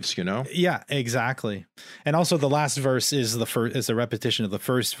lives, you know? Yeah, exactly. And also the last verse is a repetition of the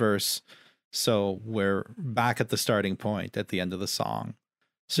first verse. So we're back at the starting point at the end of the song.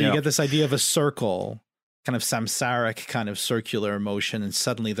 So you get this idea of a circle, kind of samsaric kind of circular motion, and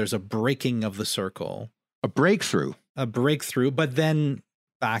suddenly there's a breaking of the circle. A breakthrough, but then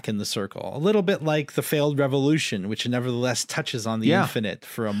back in the circle. A little bit like the failed revolution, which nevertheless touches on the infinite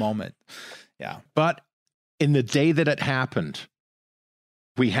for a moment. Yeah. But in the day that it happened,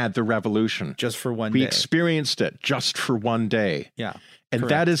 we had the revolution. Just for one day. We experienced it just for one day. Yeah. And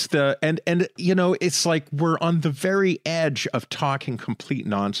that is and you know, it's like we're on the very edge of talking complete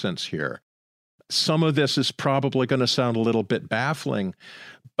nonsense here. Some of this is probably going to sound a little bit baffling,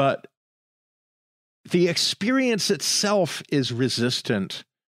 but the experience itself is resistant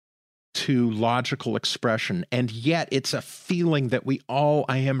to logical expression. And yet it's a feeling that we all,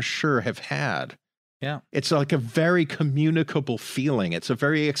 I am sure, have had. Yeah. It's like a very communicable feeling. It's a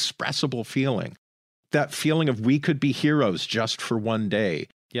very expressible feeling. That feeling of we could be heroes just for one day.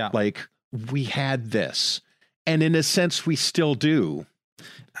 Yeah. Like we had this. And in a sense, we still do.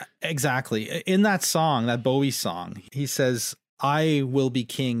 Exactly. In that song, that Bowie song, he says, I will be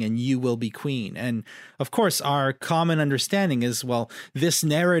king and you will be queen. And of course, our common understanding is, well, this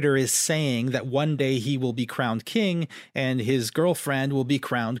narrator is saying that one day he will be crowned king and his girlfriend will be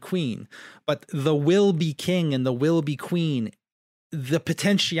crowned queen. But the will be king and the will be queen, the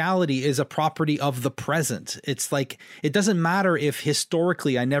potentiality is a property of the present. It's like, it doesn't matter if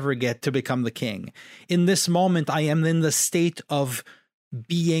historically I never get to become the king. In this moment, I am in the state of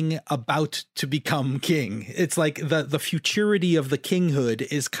being about to become king. It's like the futurity of the kinghood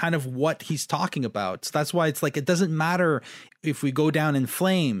is kind of what he's talking about. So that's why it's like, it doesn't matter if we go down in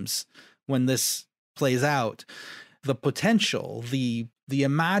flames when this plays out. The potential, the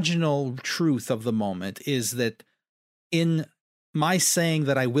imaginal truth of the moment is that in my saying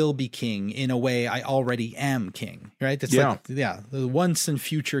that I will be king, in a way, I already am king, right? It's like, the once and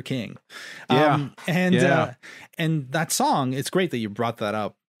future king. And that song, it's great that you brought that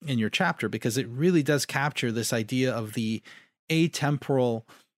up in your chapter, because it really does capture this idea of the atemporal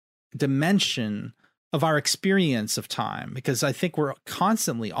dimension of our experience of time, because I think we're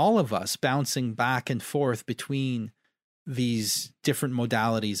constantly, all of us, bouncing back and forth between these different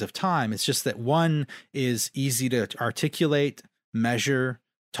modalities of time. It's just that one is easy to articulate, measure,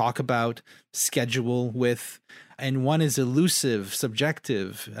 talk about, schedule with, and one is elusive,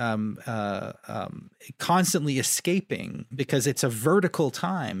 subjective, constantly escaping, because it's a vertical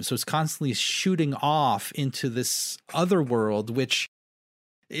time. So it's constantly shooting off into this other world, which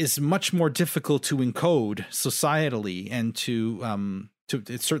is much more difficult to encode societally, and to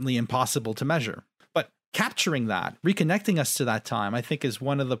it's certainly impossible to measure. But capturing that, reconnecting us to that time, I think is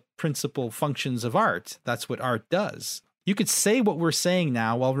one of the principal functions of art. That's what art does. You could say what we're saying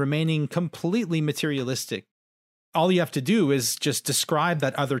now while remaining completely materialistic. All you have to do is just describe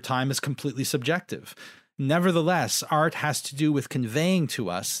that other time as completely subjective. Nevertheless, art has to do with conveying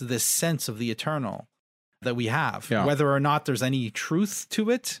to us this sense of the eternal that we have. Yeah. Whether or not there's any truth to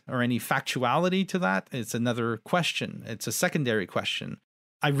it or any factuality to that, it's another question. It's a secondary question.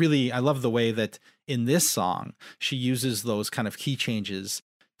 I love the way that in this song, she uses those kind of key changes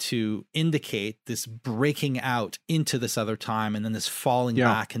to indicate this breaking out into this other time and then this falling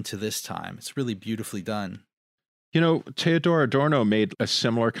back into this time. It's really beautifully done. You know, Theodor Adorno made a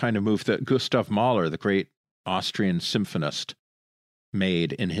similar kind of move that Gustav Mahler, the great Austrian symphonist,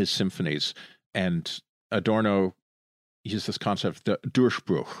 made in his symphonies. And Adorno used this concept, the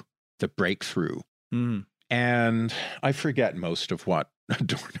Durchbruch, the breakthrough. Mm. And I forget most of what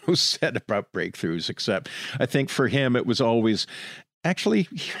Adorno said about breakthroughs, except I think for him it was always, actually,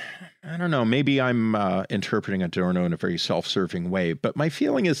 I don't know, maybe I'm interpreting Adorno in a very self-serving way, but my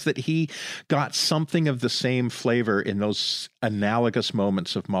feeling is that he got something of the same flavor in those analogous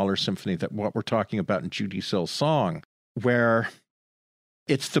moments of Mahler's symphony that what we're talking about in Judee Sill's song, where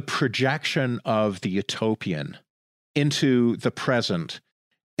it's the projection of the utopian into the present.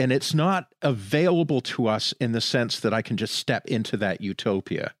 And it's not available to us in the sense that I can just step into that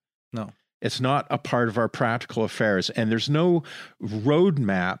utopia. No. It's not a part of our practical affairs. And there's no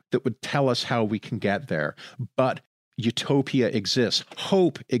roadmap that would tell us how we can get there. But utopia exists.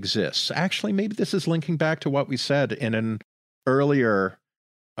 Hope exists. Actually, maybe this is linking back to what we said in an earlier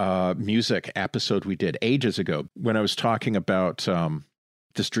music episode we did ages ago when I was talking about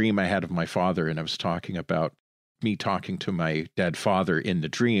this dream I had of my father, and I was talking about me talking to my dead father in the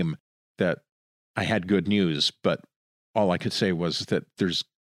dream, that I had good news, but all I could say was that there's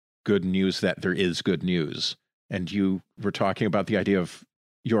good news, that there is good news. And you were talking about the idea of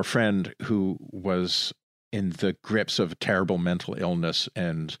your friend who was in the grips of terrible mental illness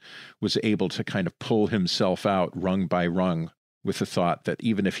and was able to kind of pull himself out rung by rung with the thought that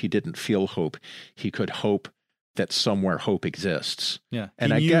even if he didn't feel hope, he could hope that somewhere hope exists. Yeah.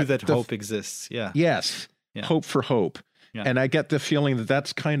 And he I knew get that hope exists. Yeah. Yes. Yeah. Hope for hope. Yeah. And I get the feeling that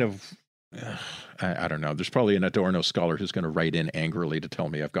that's kind of, I don't know. There's probably an Adorno scholar who's going to write in angrily to tell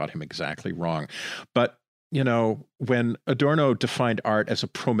me I've got him exactly wrong. But, you know, when Adorno defined art as a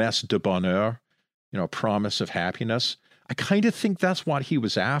promesse de bonheur, you know, a promise of happiness, I kind of think that's what he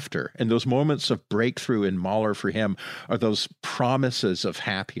was after. And those moments of breakthrough in Mahler for him are those promises of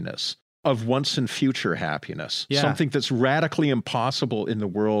happiness, of once and future happiness, something that's radically impossible in the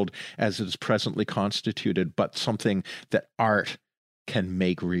world as it is presently constituted, but something that art can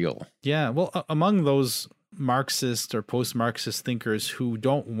make real. Yeah. Well, among those Marxist or post-Marxist thinkers who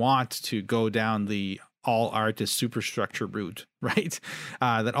don't want to go down the all art is superstructure route, right?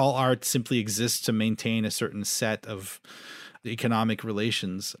 That all art simply exists to maintain a certain set of economic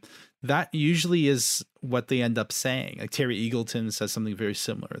relations. That usually is what they end up saying. Like Terry Eagleton says something very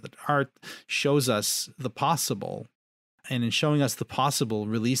similar, that art shows us the possible, and in showing us the possible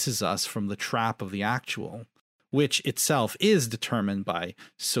releases us from the trap of the actual, which itself is determined by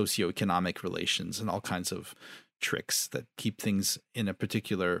socioeconomic relations and all kinds of tricks that keep things in a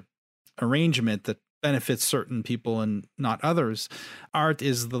particular arrangement that benefits certain people and not others. Art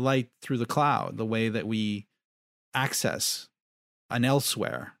is the light through the cloud, the way that we access an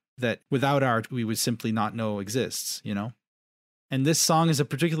elsewhere that without art we would simply not know exists, you know? And this song is a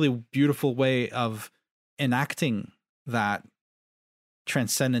particularly beautiful way of enacting that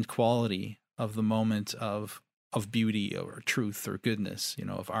transcendent quality of the moment of beauty or truth or goodness, you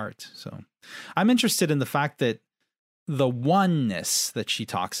know, of art. So I'm interested in the fact that the oneness that she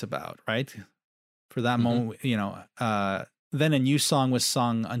talks about, right? For that moment, you know, then a new song was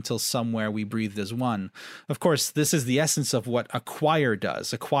sung until somewhere we breathed as one. Of course, this is the essence of what a choir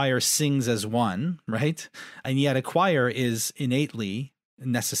does. A choir sings as one, right? And yet a choir is innately,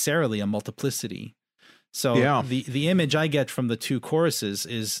 necessarily a multiplicity. So the image I get from the two choruses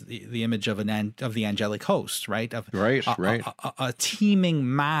is the image of the angelic host, right? A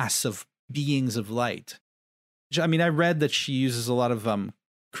teeming mass of beings of light. I mean, I read that she uses a lot of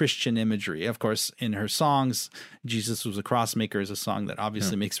Christian imagery. Of course, in her songs, Jesus Was a Crossmaker is a song that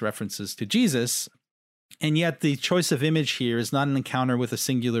obviously makes references to Jesus. And yet the choice of image here is not an encounter with a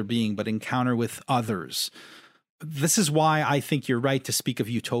singular being, but encounter with others. This is why I think you're right to speak of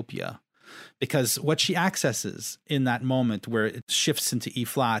utopia. Because what she accesses in that moment where it shifts into E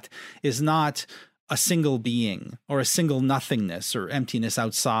flat is not a single being or a single nothingness or emptiness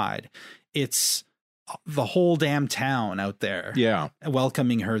outside. It's the whole damn town out there,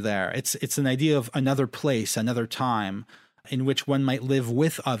 welcoming her there. It's an idea of another place, another time in which one might live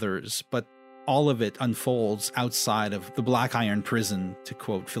with others, but all of it unfolds outside of the black iron prison, to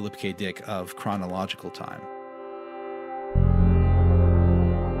quote Philip K. Dick, of chronological time.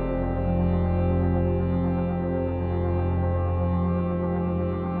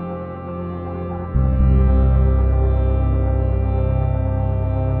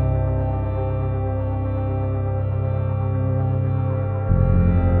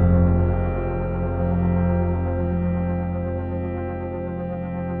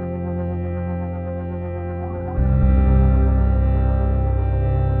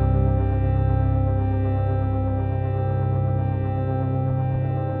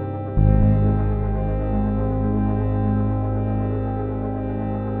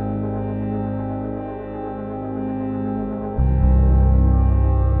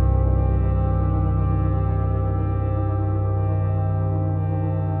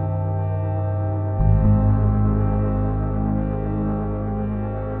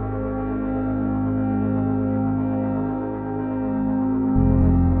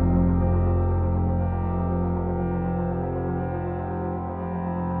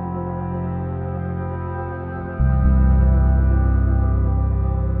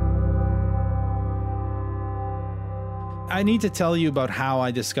 I need to tell you about how I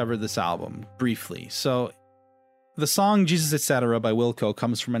discovered this album briefly. So the song Jesus Etc. by Wilco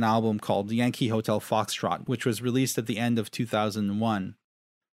comes from an album called Yankee Hotel Foxtrot, which was released at the end of 2001,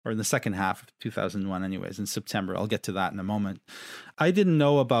 or in the second half of 2001 anyways, in September. I'll get to that in a moment. I didn't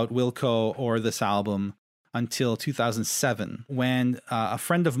know about Wilco or this album until 2007, when a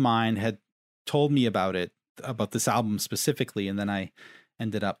friend of mine had told me about it, about this album specifically, and then I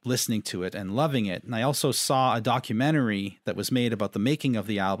ended up listening to it and loving it. And I also saw a documentary that was made about the making of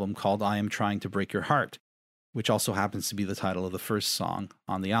the album called I Am Trying to Break Your Heart, which also happens to be the title of the first song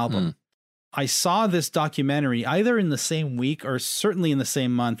on the album. I saw this documentary either in the same week or certainly in the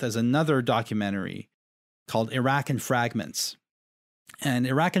same month as another documentary called Iraq in Fragments. And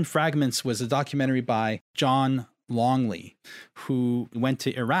Iraq in Fragments was a documentary by John Longley, who went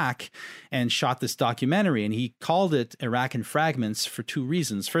to Iraq and shot this documentary. And he called it Iraq in Fragments for two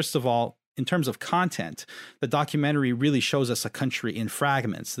reasons. First of all, in terms of content, the documentary really shows us a country in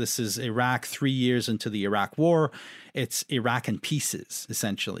fragments. This is Iraq 3 years into the Iraq War. It's Iraq in pieces,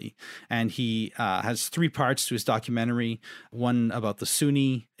 essentially. And he has three parts to his documentary, one about the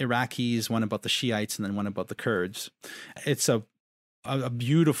Sunni Iraqis, one about the Shiites, and then one about the Kurds. It's a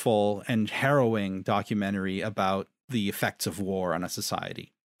beautiful and harrowing documentary about the effects of war on a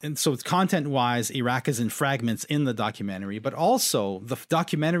society. And so content-wise, Iraq is in fragments in the documentary, but also the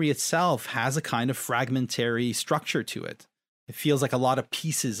documentary itself has a kind of fragmentary structure to it. It feels like a lot of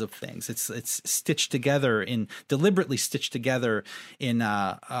pieces of things. It's stitched together deliberately stitched together in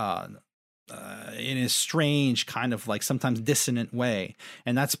a strange kind of like sometimes dissonant way.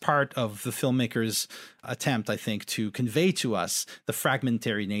 And that's part of the filmmaker's attempt, I think, to convey to us the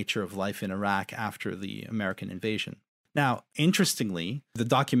fragmentary nature of life in Iraq after the American invasion. Now, interestingly, the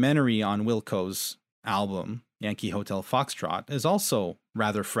documentary on Wilco's album, Yankee Hotel Foxtrot, is also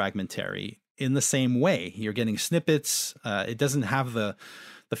rather fragmentary in the same way. You're getting snippets. It doesn't have the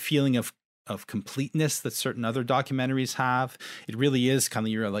feeling of completeness that certain other documentaries have. It really is kind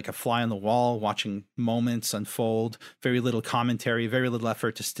of, you're like a fly on the wall watching moments unfold, very little commentary, very little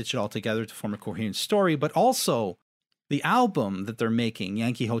effort to stitch it all together to form a coherent story. But also the album that they're making,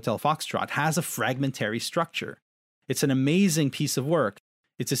 Yankee Hotel Foxtrot, has a fragmentary structure. It's an amazing piece of work.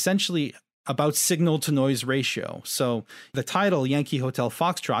 It's essentially about signal to noise ratio. So the title Yankee Hotel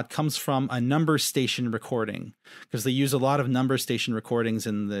Foxtrot comes from a number station recording, because they use a lot of number station recordings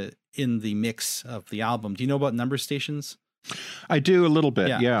in the mix of the album. Do you know about number stations? I do a little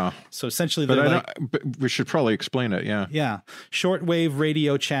bit, yeah. So essentially, but we should probably explain it, yeah. Yeah, shortwave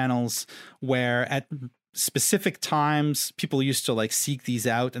radio channels where at specific times people used to like seek these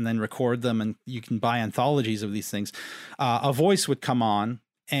out and then record them, and you can buy anthologies of these things. A voice would come on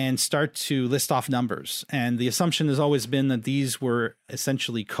and start to list off numbers. And the assumption has always been that these were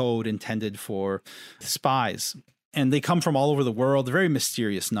essentially code intended for spies. And they come from all over the world. They're very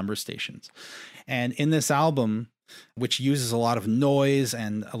mysterious number stations. And in this album, which uses a lot of noise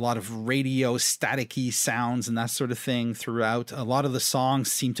and a lot of radio staticky sounds and that sort of thing throughout, a lot of the songs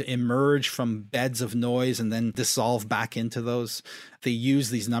seem to emerge from beds of noise and then dissolve back into those. They use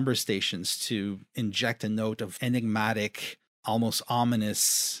these number stations to inject a note of enigmatic, almost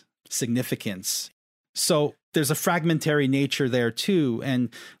ominous significance. So there's a fragmentary nature there too. And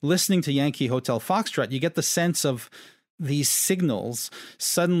listening to Yankee Hotel Foxtrot, you get the sense of these signals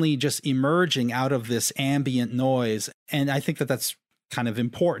suddenly just emerging out of this ambient noise. And I think that that's kind of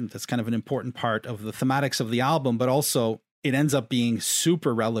important. That's kind of an important part of the thematics of the album, but also it ends up being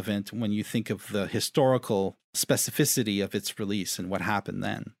super relevant when you think of the historical specificity of its release and what happened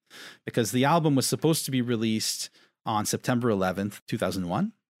then. Because the album was supposed to be released on September 11th,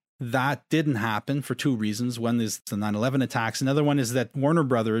 2001. That didn't happen for two reasons. One is the 9/11 attacks. Another one is that Warner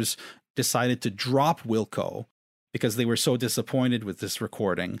Brothers decided to drop Wilco because they were so disappointed with this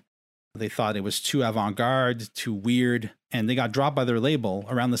recording. They thought it was too avant-garde, too weird, and they got dropped by their label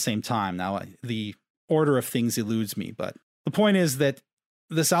around the same time. Now, the order of things eludes me, but the point is that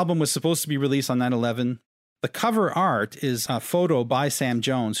this album was supposed to be released on 9/11. The cover art is a photo by Sam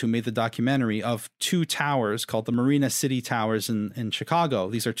Jones, who made the documentary, of two towers called the Marina City Towers in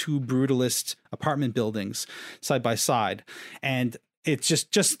Chicago. These are two brutalist apartment buildings side by side. And it's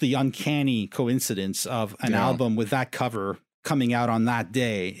just the uncanny coincidence of an album with that cover coming out on that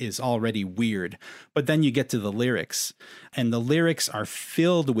day is already weird. But then you get to the lyrics, and the lyrics are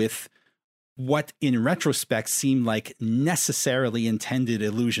filled with what in retrospect seemed like necessarily intended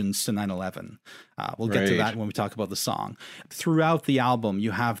allusions to 9/11. We'll get to that when we talk about the song. Throughout the album,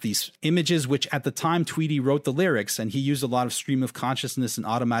 you have these images, which at the time Tweedy wrote the lyrics, and he used a lot of stream of consciousness and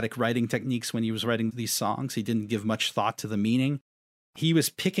automatic writing techniques when he was writing these songs. He didn't give much thought to the meaning. He was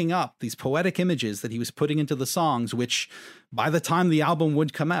picking up these poetic images that he was putting into the songs, which by the time the album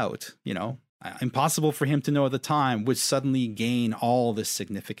would come out, impossible for him to know at the time, would suddenly gain all this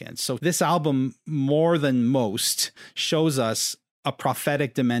significance. So this album, more than most, shows us a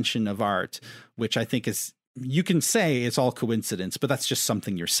prophetic dimension of art, which I think is, you can say it's all coincidence, but that's just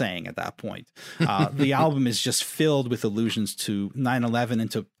something you're saying at that point. The album is just filled with allusions to 9/11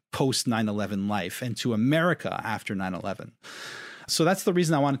 and to post 9/11 life and to America after 9/11. So that's the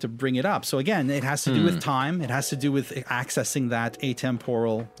reason I wanted to bring it up. So again, it has to do with time. It has to do with accessing that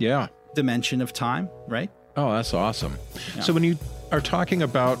atemporal dimension of time, right? Oh, that's awesome. Yeah. So when you are talking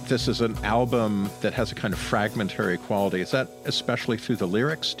about this as an album that has a kind of fragmentary quality, is that especially through the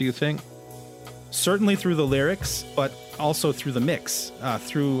lyrics, do you think? Certainly through the lyrics, but also through the mix,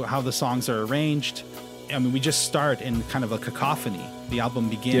 through how the songs are arranged. I mean, we just start in kind of a cacophony. The album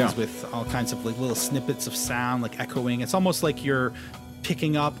begins with all kinds of like little snippets of sound, like echoing. It's almost like you're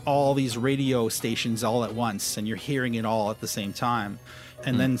picking up all these radio stations all at once and you're hearing it all at the same time.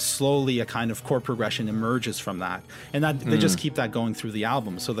 And then slowly a kind of chord progression emerges from that. And that they just keep that going through the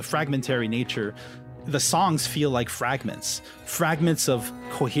album. So the fragmentary nature, the songs feel like fragments of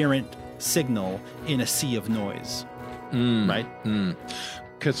coherent signal in a sea of noise, right?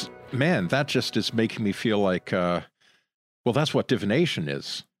 Because, man, that just is making me feel like, well, that's what divination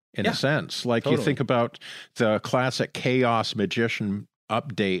is, in a sense. Like you think about the classic Chaos Magician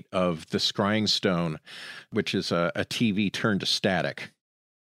update of the Scrying Stone, which is a TV turned to static.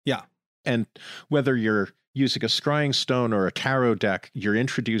 Yeah. And whether you're using a scrying stone or a tarot deck, you're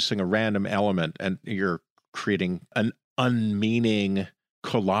introducing a random element and you're creating an unmeaning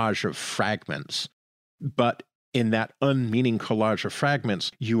collage of fragments. But in that unmeaning collage of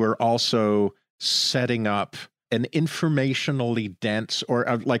fragments, you are also setting up an informationally dense, or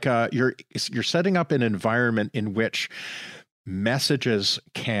you're setting up an environment in which messages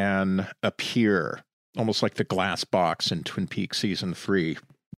can appear, almost like the glass box in Twin Peaks season 3.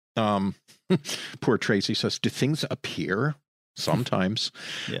 Poor Tracy says, do things appear? Sometimes.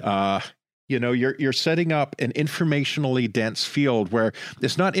 You're setting up an informationally dense field where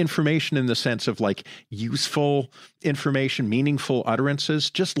it's not information in the sense of like useful information, meaningful utterances,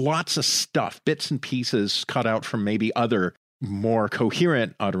 just lots of stuff, bits and pieces cut out from maybe other more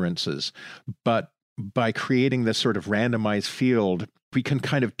coherent utterances. But by creating this sort of randomized field, we can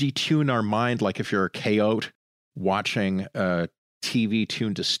kind of detune our mind, like if you're a chaot watching a TV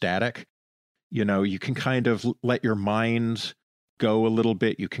tuned to static, you can kind of let your mind go a little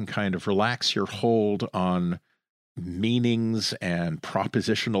bit. You can kind of relax your hold on meanings and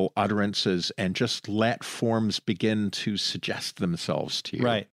propositional utterances and just let forms begin to suggest themselves to you.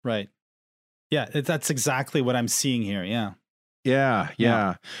 Right. Yeah, that's exactly what I'm seeing here.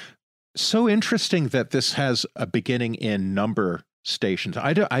 Yeah. So interesting that this has a beginning in number stations.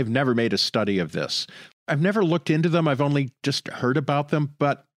 I've never made a study of this. I've never looked into them. I've only just heard about them,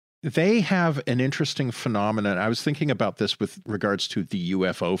 but they have an interesting phenomenon. I was thinking about this with regards to the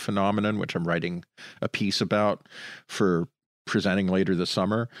UFO phenomenon, which I'm writing a piece about for presenting later this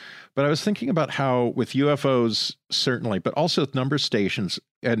summer. But I was thinking about how with UFOs, certainly, but also with number stations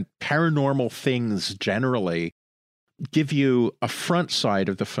and paranormal things generally, give you a front side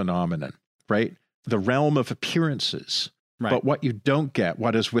of the phenomenon, right? The realm of appearances. Right. But what you don't get,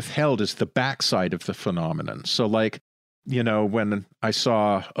 what is withheld, is the backside of the phenomenon. So like, when I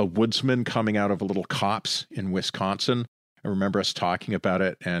saw a woodsman coming out of a little copse in Wisconsin, I remember us talking about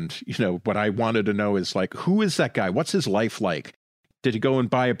it. And, what I wanted to know is like, who is that guy? What's his life like? Did he go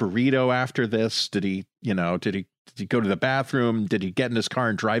and buy a burrito after this? Did he go to the bathroom? Did he get in his car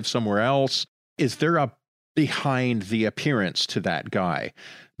and drive somewhere else? Is there a behind the appearance to that guy?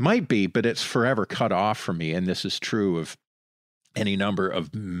 Might be, but it's forever cut off from me. And this is true of any number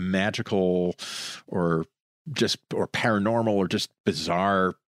of magical or paranormal or just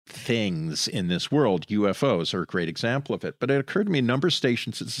bizarre things in this world. UFOs are a great example of it. But it occurred to me, number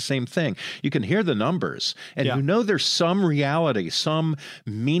stations, it's the same thing. You can hear the numbers and there's some reality, some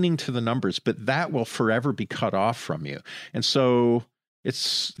meaning to the numbers, but that will forever be cut off from you. And so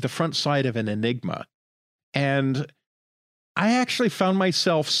it's the front side of an enigma. And I actually found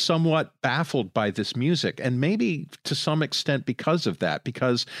myself somewhat baffled by this music, and maybe to some extent because of that,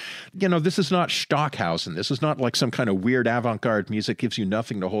 because, this is not Stockhausen. This is not like some kind of weird avant-garde music gives you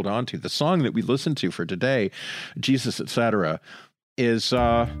nothing to hold on to. The song that we listened to for today, Jesus, etc., is,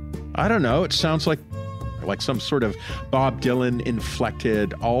 I don't know, it sounds like some sort of Bob Dylan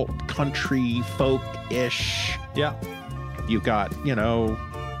inflected alt-country folk-ish. Yeah. You've got,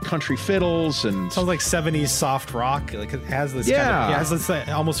 country fiddles and sounds like 70s soft rock. Like it has this kind of, this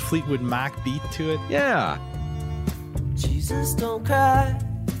almost Fleetwood Mac beat to it. Yeah. Jesus, don't cry.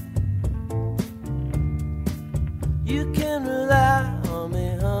 You can rely on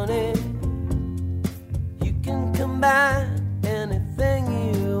me, honey. You can combine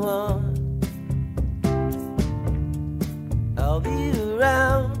anything you want. I'll be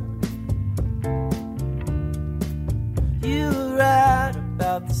around. You were right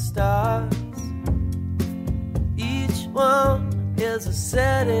about the stars. Each one is there's a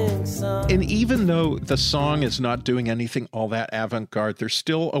setting sun. And even though the song is not doing anything all that avant-garde, there's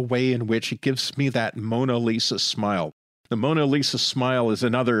still a way in which it gives me that Mona Lisa smile. The Mona Lisa smile is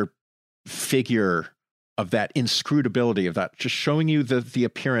another figure of that inscrutability, of that just showing you the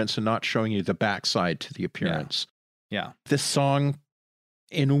appearance and not showing you the backside to the appearance. Yeah. This song,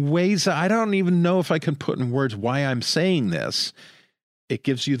 in ways that I don't even know if I can put in words why I'm saying this, it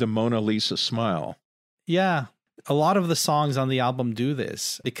gives you the Mona Lisa smile. Yeah. A lot of the songs on the album do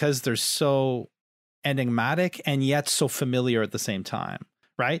this because they're so enigmatic and yet so familiar at the same time,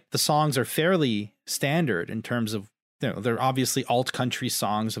 right? The songs are fairly standard in terms of, they're obviously alt country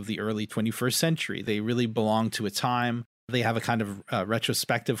songs of the early 21st century. They really belong to a time. They have a kind of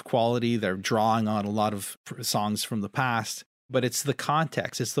retrospective quality. They're drawing on a lot of songs from the past, but it's the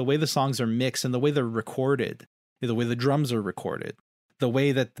context. It's the way the songs are mixed and the way they're recorded, the way the drums are recorded, the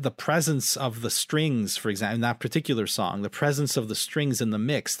way that the presence of the strings, for example, in that particular song, the presence of the strings in the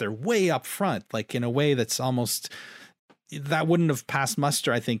mix, they're way up front, like in a way that's almost, that wouldn't have passed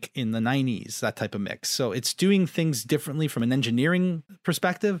muster, I think, in the 90s, that type of mix. So it's doing things differently from an engineering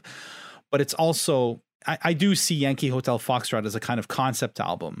perspective, but it's also, I do see Yankee Hotel Foxtrot as a kind of concept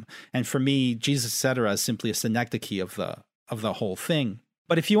album. And for me, Jesus Etc. is simply a synecdoche of the whole thing.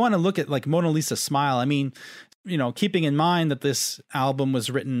 But if you want to look at like Mona Lisa Smile, I mean, keeping in mind that this album was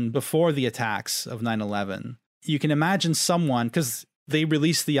written before the attacks of 9/11, you can imagine someone, because they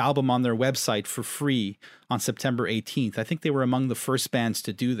released the album on their website for free on September 18th. I think they were among the first bands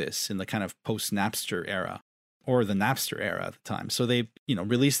to do this in the kind of post-Napster era, or the Napster era at the time. So they,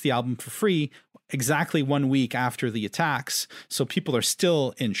 released the album for free exactly 1 week after the attacks. So people are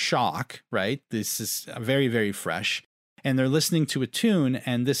still in shock, right? This is very, very fresh. And they're listening to a tune,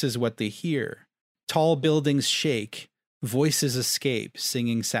 and this is what they hear. Tall buildings shake, voices escape,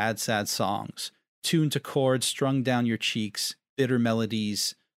 singing sad, sad songs, tuned to chords strung down your cheeks, bitter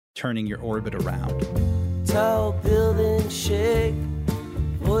melodies, turning your orbit around. Tall buildings shake,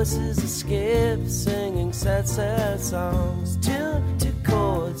 voices escape, singing sad, sad songs, tuned to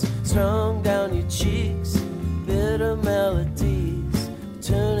chords strung down your cheeks, bitter melodies,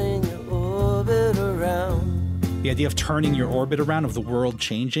 turning your orbit around. The idea of turning your orbit around, of the world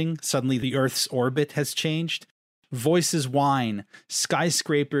changing. Suddenly the Earth's orbit has changed. Voices whine.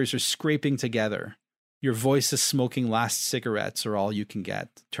 Skyscrapers are scraping together. Your voice is smoking last cigarettes are all you can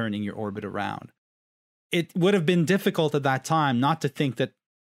get, turning your orbit around. It would have been difficult at that time not to think that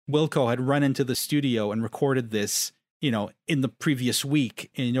Wilco had run into the studio and recorded this, in the previous week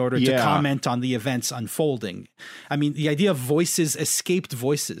in order to comment on the events unfolding. I mean, the idea of voices, escaped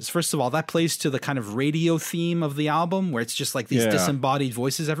voices. First of all, that plays to the kind of radio theme of the album where it's just like these disembodied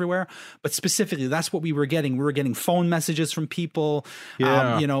voices everywhere. But specifically, that's what we were getting. We were getting phone messages from people,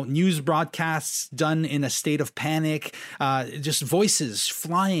 news broadcasts done in a state of panic, just voices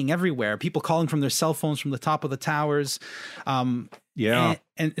flying everywhere, people calling from their cell phones from the top of the towers.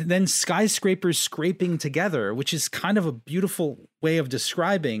 And then skyscrapers scraping together, which is kind of a beautiful way of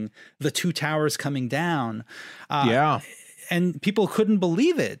describing the two towers coming down. And people couldn't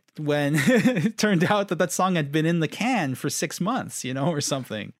believe it when it turned out that song had been in the can for 6 months, or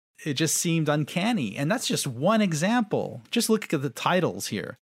something. It just seemed uncanny. And that's just one example. Just look at the titles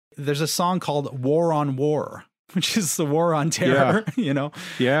here. There's a song called War on War, which is the war on terror,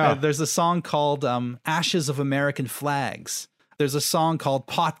 There's a song called Ashes of American Flags. There's a song called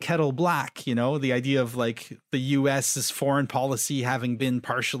Pot Kettle Black, the idea of like the U.S.'s foreign policy having been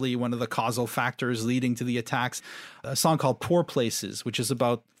partially one of the causal factors leading to the attacks. A song called Poor Places, which is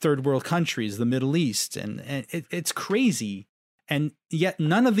about third world countries, the Middle East. And it's crazy. And yet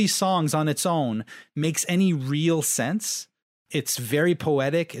none of these songs on its own makes any real sense. It's very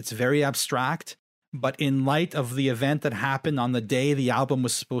poetic. It's very abstract. But in light of the event that happened on the day the album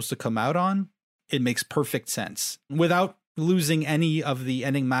was supposed to come out on, it makes perfect sense without losing any of the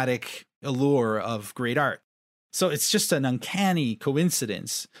enigmatic allure of great art. So it's just an uncanny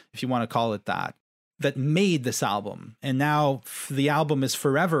coincidence, if you want to call it that made this album. And now the album is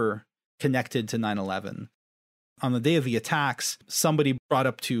forever connected to 9/11. On the day of the attacks, somebody brought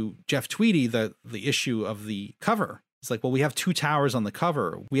up to Jeff Tweedy the issue of the cover. It's like, well, we have two towers on the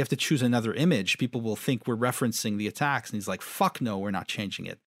cover. We have to choose another image. People will think we're referencing the attacks. And he's like, fuck no, we're not changing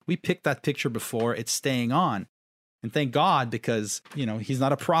it. We picked that picture before. It's staying on. And thank God, because, he's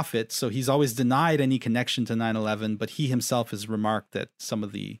not a prophet, so he's always denied any connection to 9/11, but he himself has remarked that some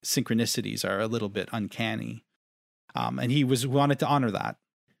of the synchronicities are a little bit uncanny. And he wanted to honor that.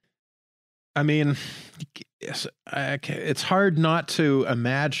 I mean, it's hard not to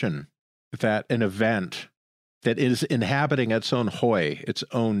imagine that an event that is inhabiting its own Hoy, its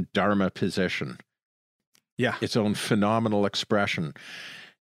own Dharma position, Yeah. its own phenomenal expression.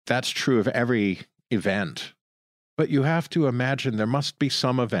 That's true of every event. But you have to imagine there must be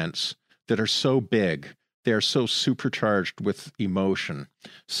some events that are so big, they're so supercharged with emotion,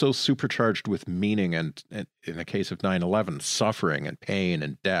 so supercharged with meaning, and in the case of 9/11, suffering and pain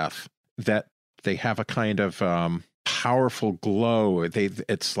and death, that they have a kind of powerful glow.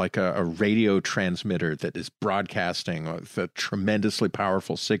 It's like a radio transmitter that is broadcasting a tremendously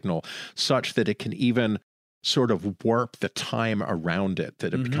powerful signal, such that it can even sort of warp the time around it,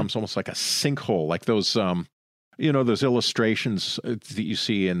 that it becomes almost like a sinkhole, like those those illustrations that you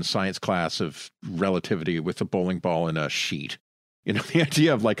see in science class of relativity with a bowling ball in a sheet. The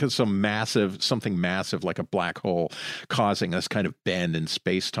idea of like something massive like a black hole causing this kind of bend in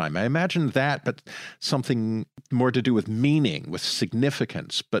space-time. I imagine that, but something more to do with meaning, with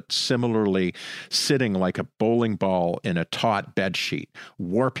significance, but similarly sitting like a bowling ball in a taut bed sheet,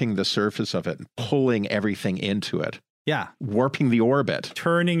 warping the surface of it and pulling everything into it. Yeah. Warping the orbit.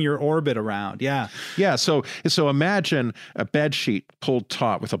 Turning your orbit around. Yeah. Yeah. So imagine a bed sheet pulled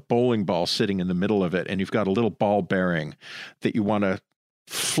taut with a bowling ball sitting in the middle of it, and you've got a little ball bearing that you want to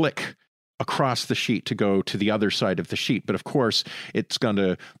flick across the sheet to go to the other side of the sheet. But of course, it's going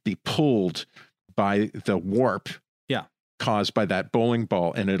to be pulled by the warp caused by that bowling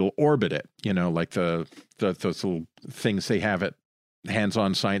ball, and it'll orbit it, like those little things they have at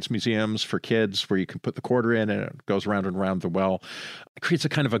hands-on science museums for kids where you can put the quarter in and it goes round and round the well. It creates a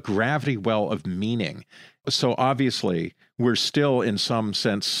kind of a gravity well of meaning. So obviously, we're still in some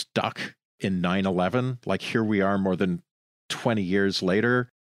sense stuck in 9/11. Like here we are more than 20 years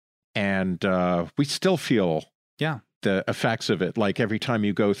later, and we still feel the effects of it. Like every time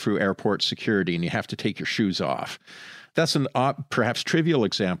you go through airport security and you have to take your shoes off. That's an perhaps trivial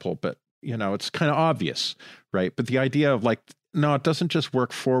example, but it's kind of obvious, right? But the idea of no, it doesn't just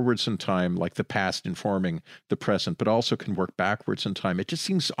work forwards in time, like the past informing the present, but also can work backwards in time. It just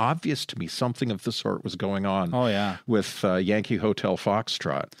seems obvious to me something of the sort was going on with Yankee Hotel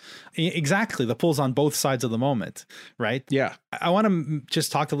Foxtrot. Exactly. The pull's on both sides of the moment, right? Yeah. I want to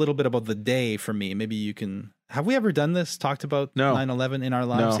just talk a little bit about the day for me. Maybe you can... Have we ever done this? Talked about 9/11 in our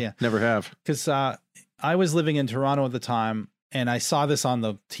lives? No, never have. Because I was living in Toronto at the time, and I saw this on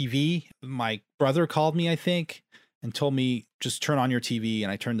the TV. My brother called me, I think, and told me, just turn on your TV.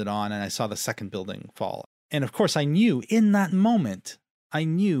 And I turned it on and I saw the second building fall. And of course I knew in that moment,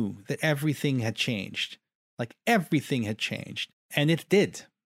 that everything had changed. Like everything had changed. And it did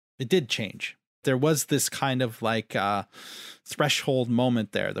change. There was this kind of threshold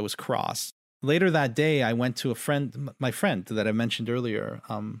moment there that was crossed. Later that day, I went to my friend that I mentioned earlier,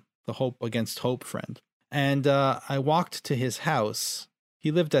 the Hope Against Hope friend. And I walked to his house. He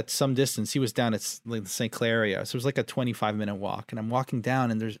lived at some distance. He was down at the St. Clair area. So it was like a 25-minute walk. And I'm walking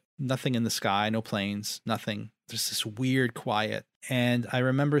down and there's nothing in the sky, no planes, nothing. There's this weird quiet. And I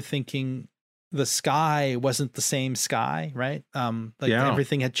remember thinking the sky wasn't the same sky, right?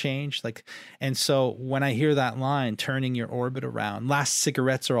 Everything had changed. And so when I hear that line, turning your orbit around, last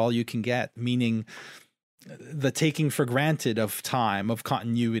cigarettes are all you can get, meaning the taking for granted of time, of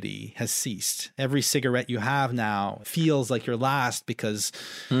continuity has ceased. Every cigarette you have now feels like your last because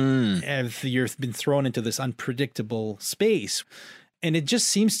you've been thrown into this unpredictable space. And it just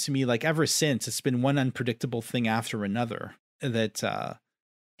seems to me like ever since it's been one unpredictable thing after another, that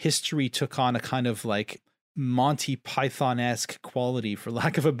history took on a kind of Monty Python-esque quality, for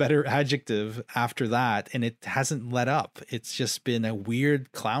lack of a better adjective, after that. And it hasn't let up. It's just been a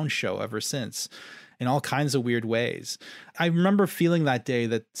weird clown show ever since, in all kinds of weird ways. I remember feeling that day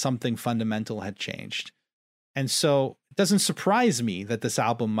that something fundamental had changed. And so it doesn't surprise me that this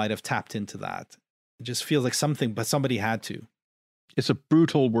album might have tapped into that. It just feels like somebody had to. It's a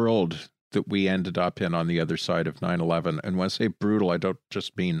brutal world that we ended up in on the other side of 9/11. And when I say brutal, I don't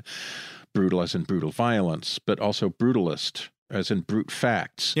just mean brutal as in brutal violence, but also brutalist as in brute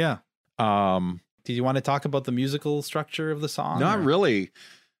facts. Yeah. Did you want to talk about the musical structure of the song? Not really,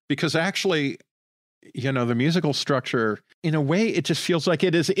 because actually, the musical structure, in a way, it just feels like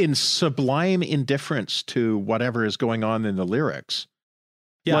it is in sublime indifference to whatever is going on in the lyrics.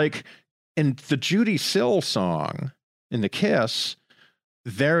 Yeah. Like in the Judee Sill song, in The Kiss,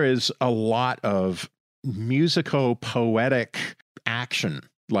 there is a lot of musico-poetic action,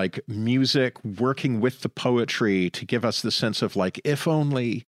 like music working with the poetry to give us the sense of if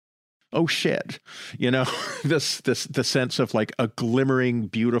only, oh shit, the sense of a glimmering,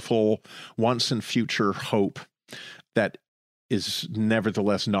 beautiful, once and future hope that is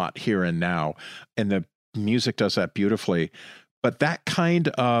nevertheless not here and now. And the music does that beautifully. But that kind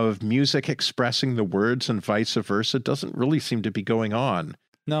of music expressing the words and vice versa doesn't really seem to be going on.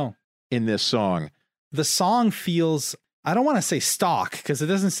 No. In this song. the song feels, I don't want to say stock because it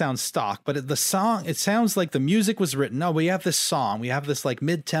doesn't sound stock, but the song, it sounds like the music was written. Oh, we have this song. We have this like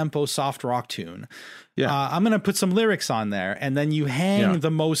mid-tempo soft rock tune. Yeah. I'm going to put some lyrics on there. And then you hang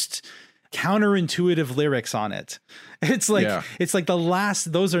the most counterintuitive lyrics on it. It's like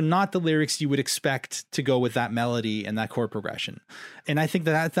those are not the lyrics you would expect to go with that melody and that chord progression. And I think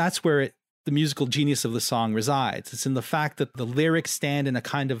that's where the musical genius of the song resides. It's in the fact that the lyrics stand in a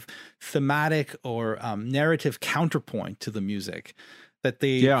kind of thematic or narrative counterpoint to the music, that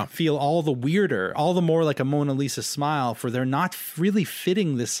they feel all the weirder, all the more like a Mona Lisa smile, for they're not really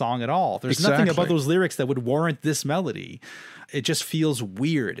fitting this song at all. There's nothing about those lyrics that would warrant this melody. It just feels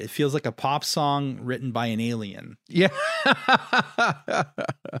weird. It feels like a pop song written by an alien. Yeah.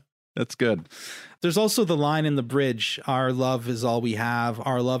 That's good. There's also the line in the bridge, "Our love is all we have.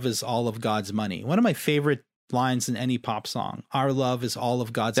 Our love is all of God's money." One of my favorite lines in any pop song. Our love is all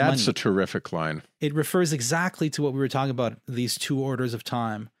of God's money. That's a terrific line. It refers exactly to what we were talking about, these two orders of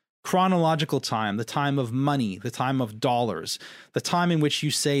time. Chronological time, the time of money, the time of dollars, the time in which you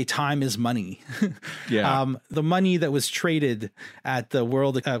say time is money. The money that was traded at the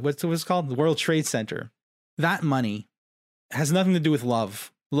World, what's it called? The World Trade Center. That money has nothing to do with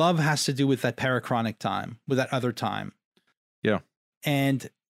love. Love has to do with that parachronic time, with that other time. Yeah. And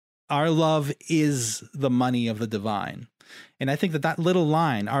our love is the money of the divine. And I think that little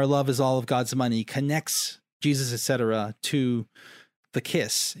line, "Our love is all of God's money," connects Jesus, etc., to the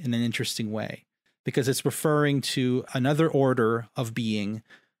kiss in an interesting way, because it's referring to another order of being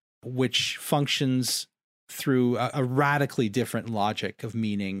which functions through a radically different logic of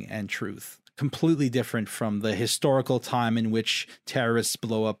meaning and truth. Completely different from the historical time in which terrorists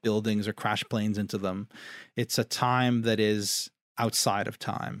blow up buildings or crash planes into them. It's a time that is outside of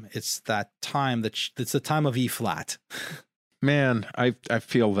time. It's that time it's the time of E flat. Man, I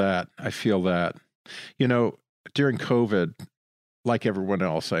feel that. I feel that. You know, during COVID, like everyone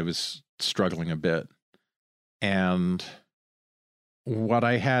else, I was struggling a bit. And what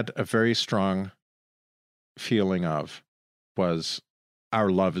I had a very strong feeling of was, our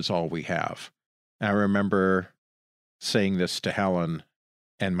love is all we have. I remember saying this to Helen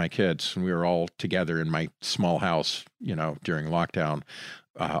and my kids, and we were all together in my small house, you know, during lockdown,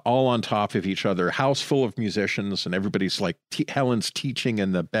 all on top of each other, house full of musicians, and everybody's like, Helen's teaching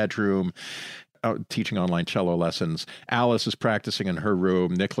in the bedroom, teaching online cello lessons. Alice is practicing in her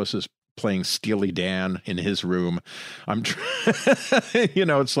room. Nicholas is playing Steely Dan in his room. You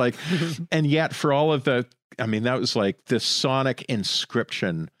know, it's like, and yet for all of that was like this sonic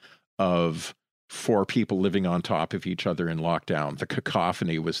inscription of 4 people living on top of each other in lockdown. The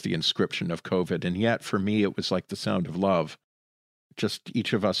cacophony was the inscription of COVID. And yet for me, it was like the sound of love, just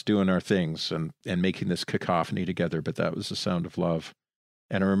each of us doing our things and making this cacophony together. But that was the sound of love.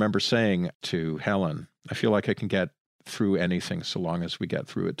 And I remember saying to Helen, I feel like I can get through anything so long as we get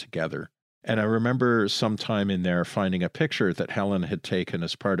through it together. And I remember sometime in there finding a picture that Helen had taken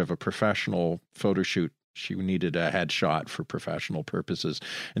as part of a professional photo shoot. She needed a headshot for professional purposes.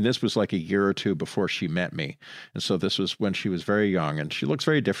 And this was like a year or 2 before she met me. And so this was when she was very young, and she looks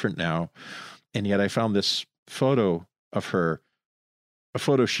very different now. And yet I found this photo of her, a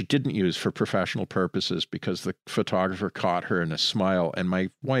photo she didn't use for professional purposes because the photographer caught her in a smile. And my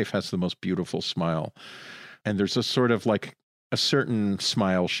wife has the most beautiful smile. And there's a sort of like a certain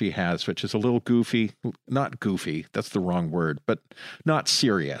smile she has, which is a little goofy, not goofy, that's the wrong word, but not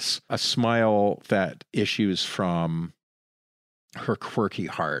serious. A smile that issues from her quirky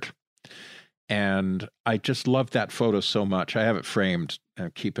heart. And I just love that photo so much. I have it framed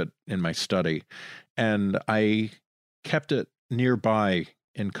and keep it in my study. And I kept it nearby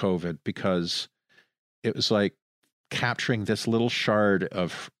in COVID because it was like capturing this little shard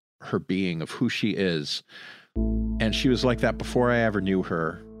of her being, of who she is. And she was like that before I ever knew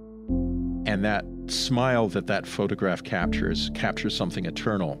her. And that smile that photograph captures something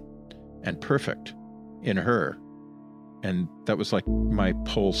eternal and perfect in her. And that was like my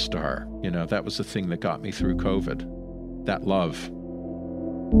pole star. You know, that was the thing that got me through COVID. That love.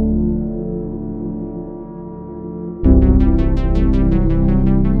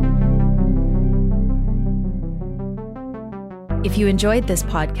 If you enjoyed this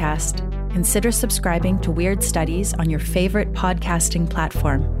podcast, consider subscribing to Weird Studies on your favorite podcasting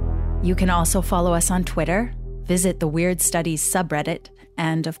platform. You can also follow us on Twitter, visit the Weird Studies subreddit,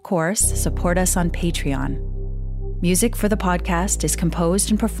 and, of course, support us on Patreon. Music for the podcast is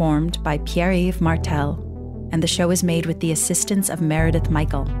composed and performed by Pierre-Yves Martel, and the show is made with the assistance of Meredith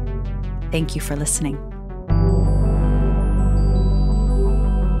Michael. Thank you for listening.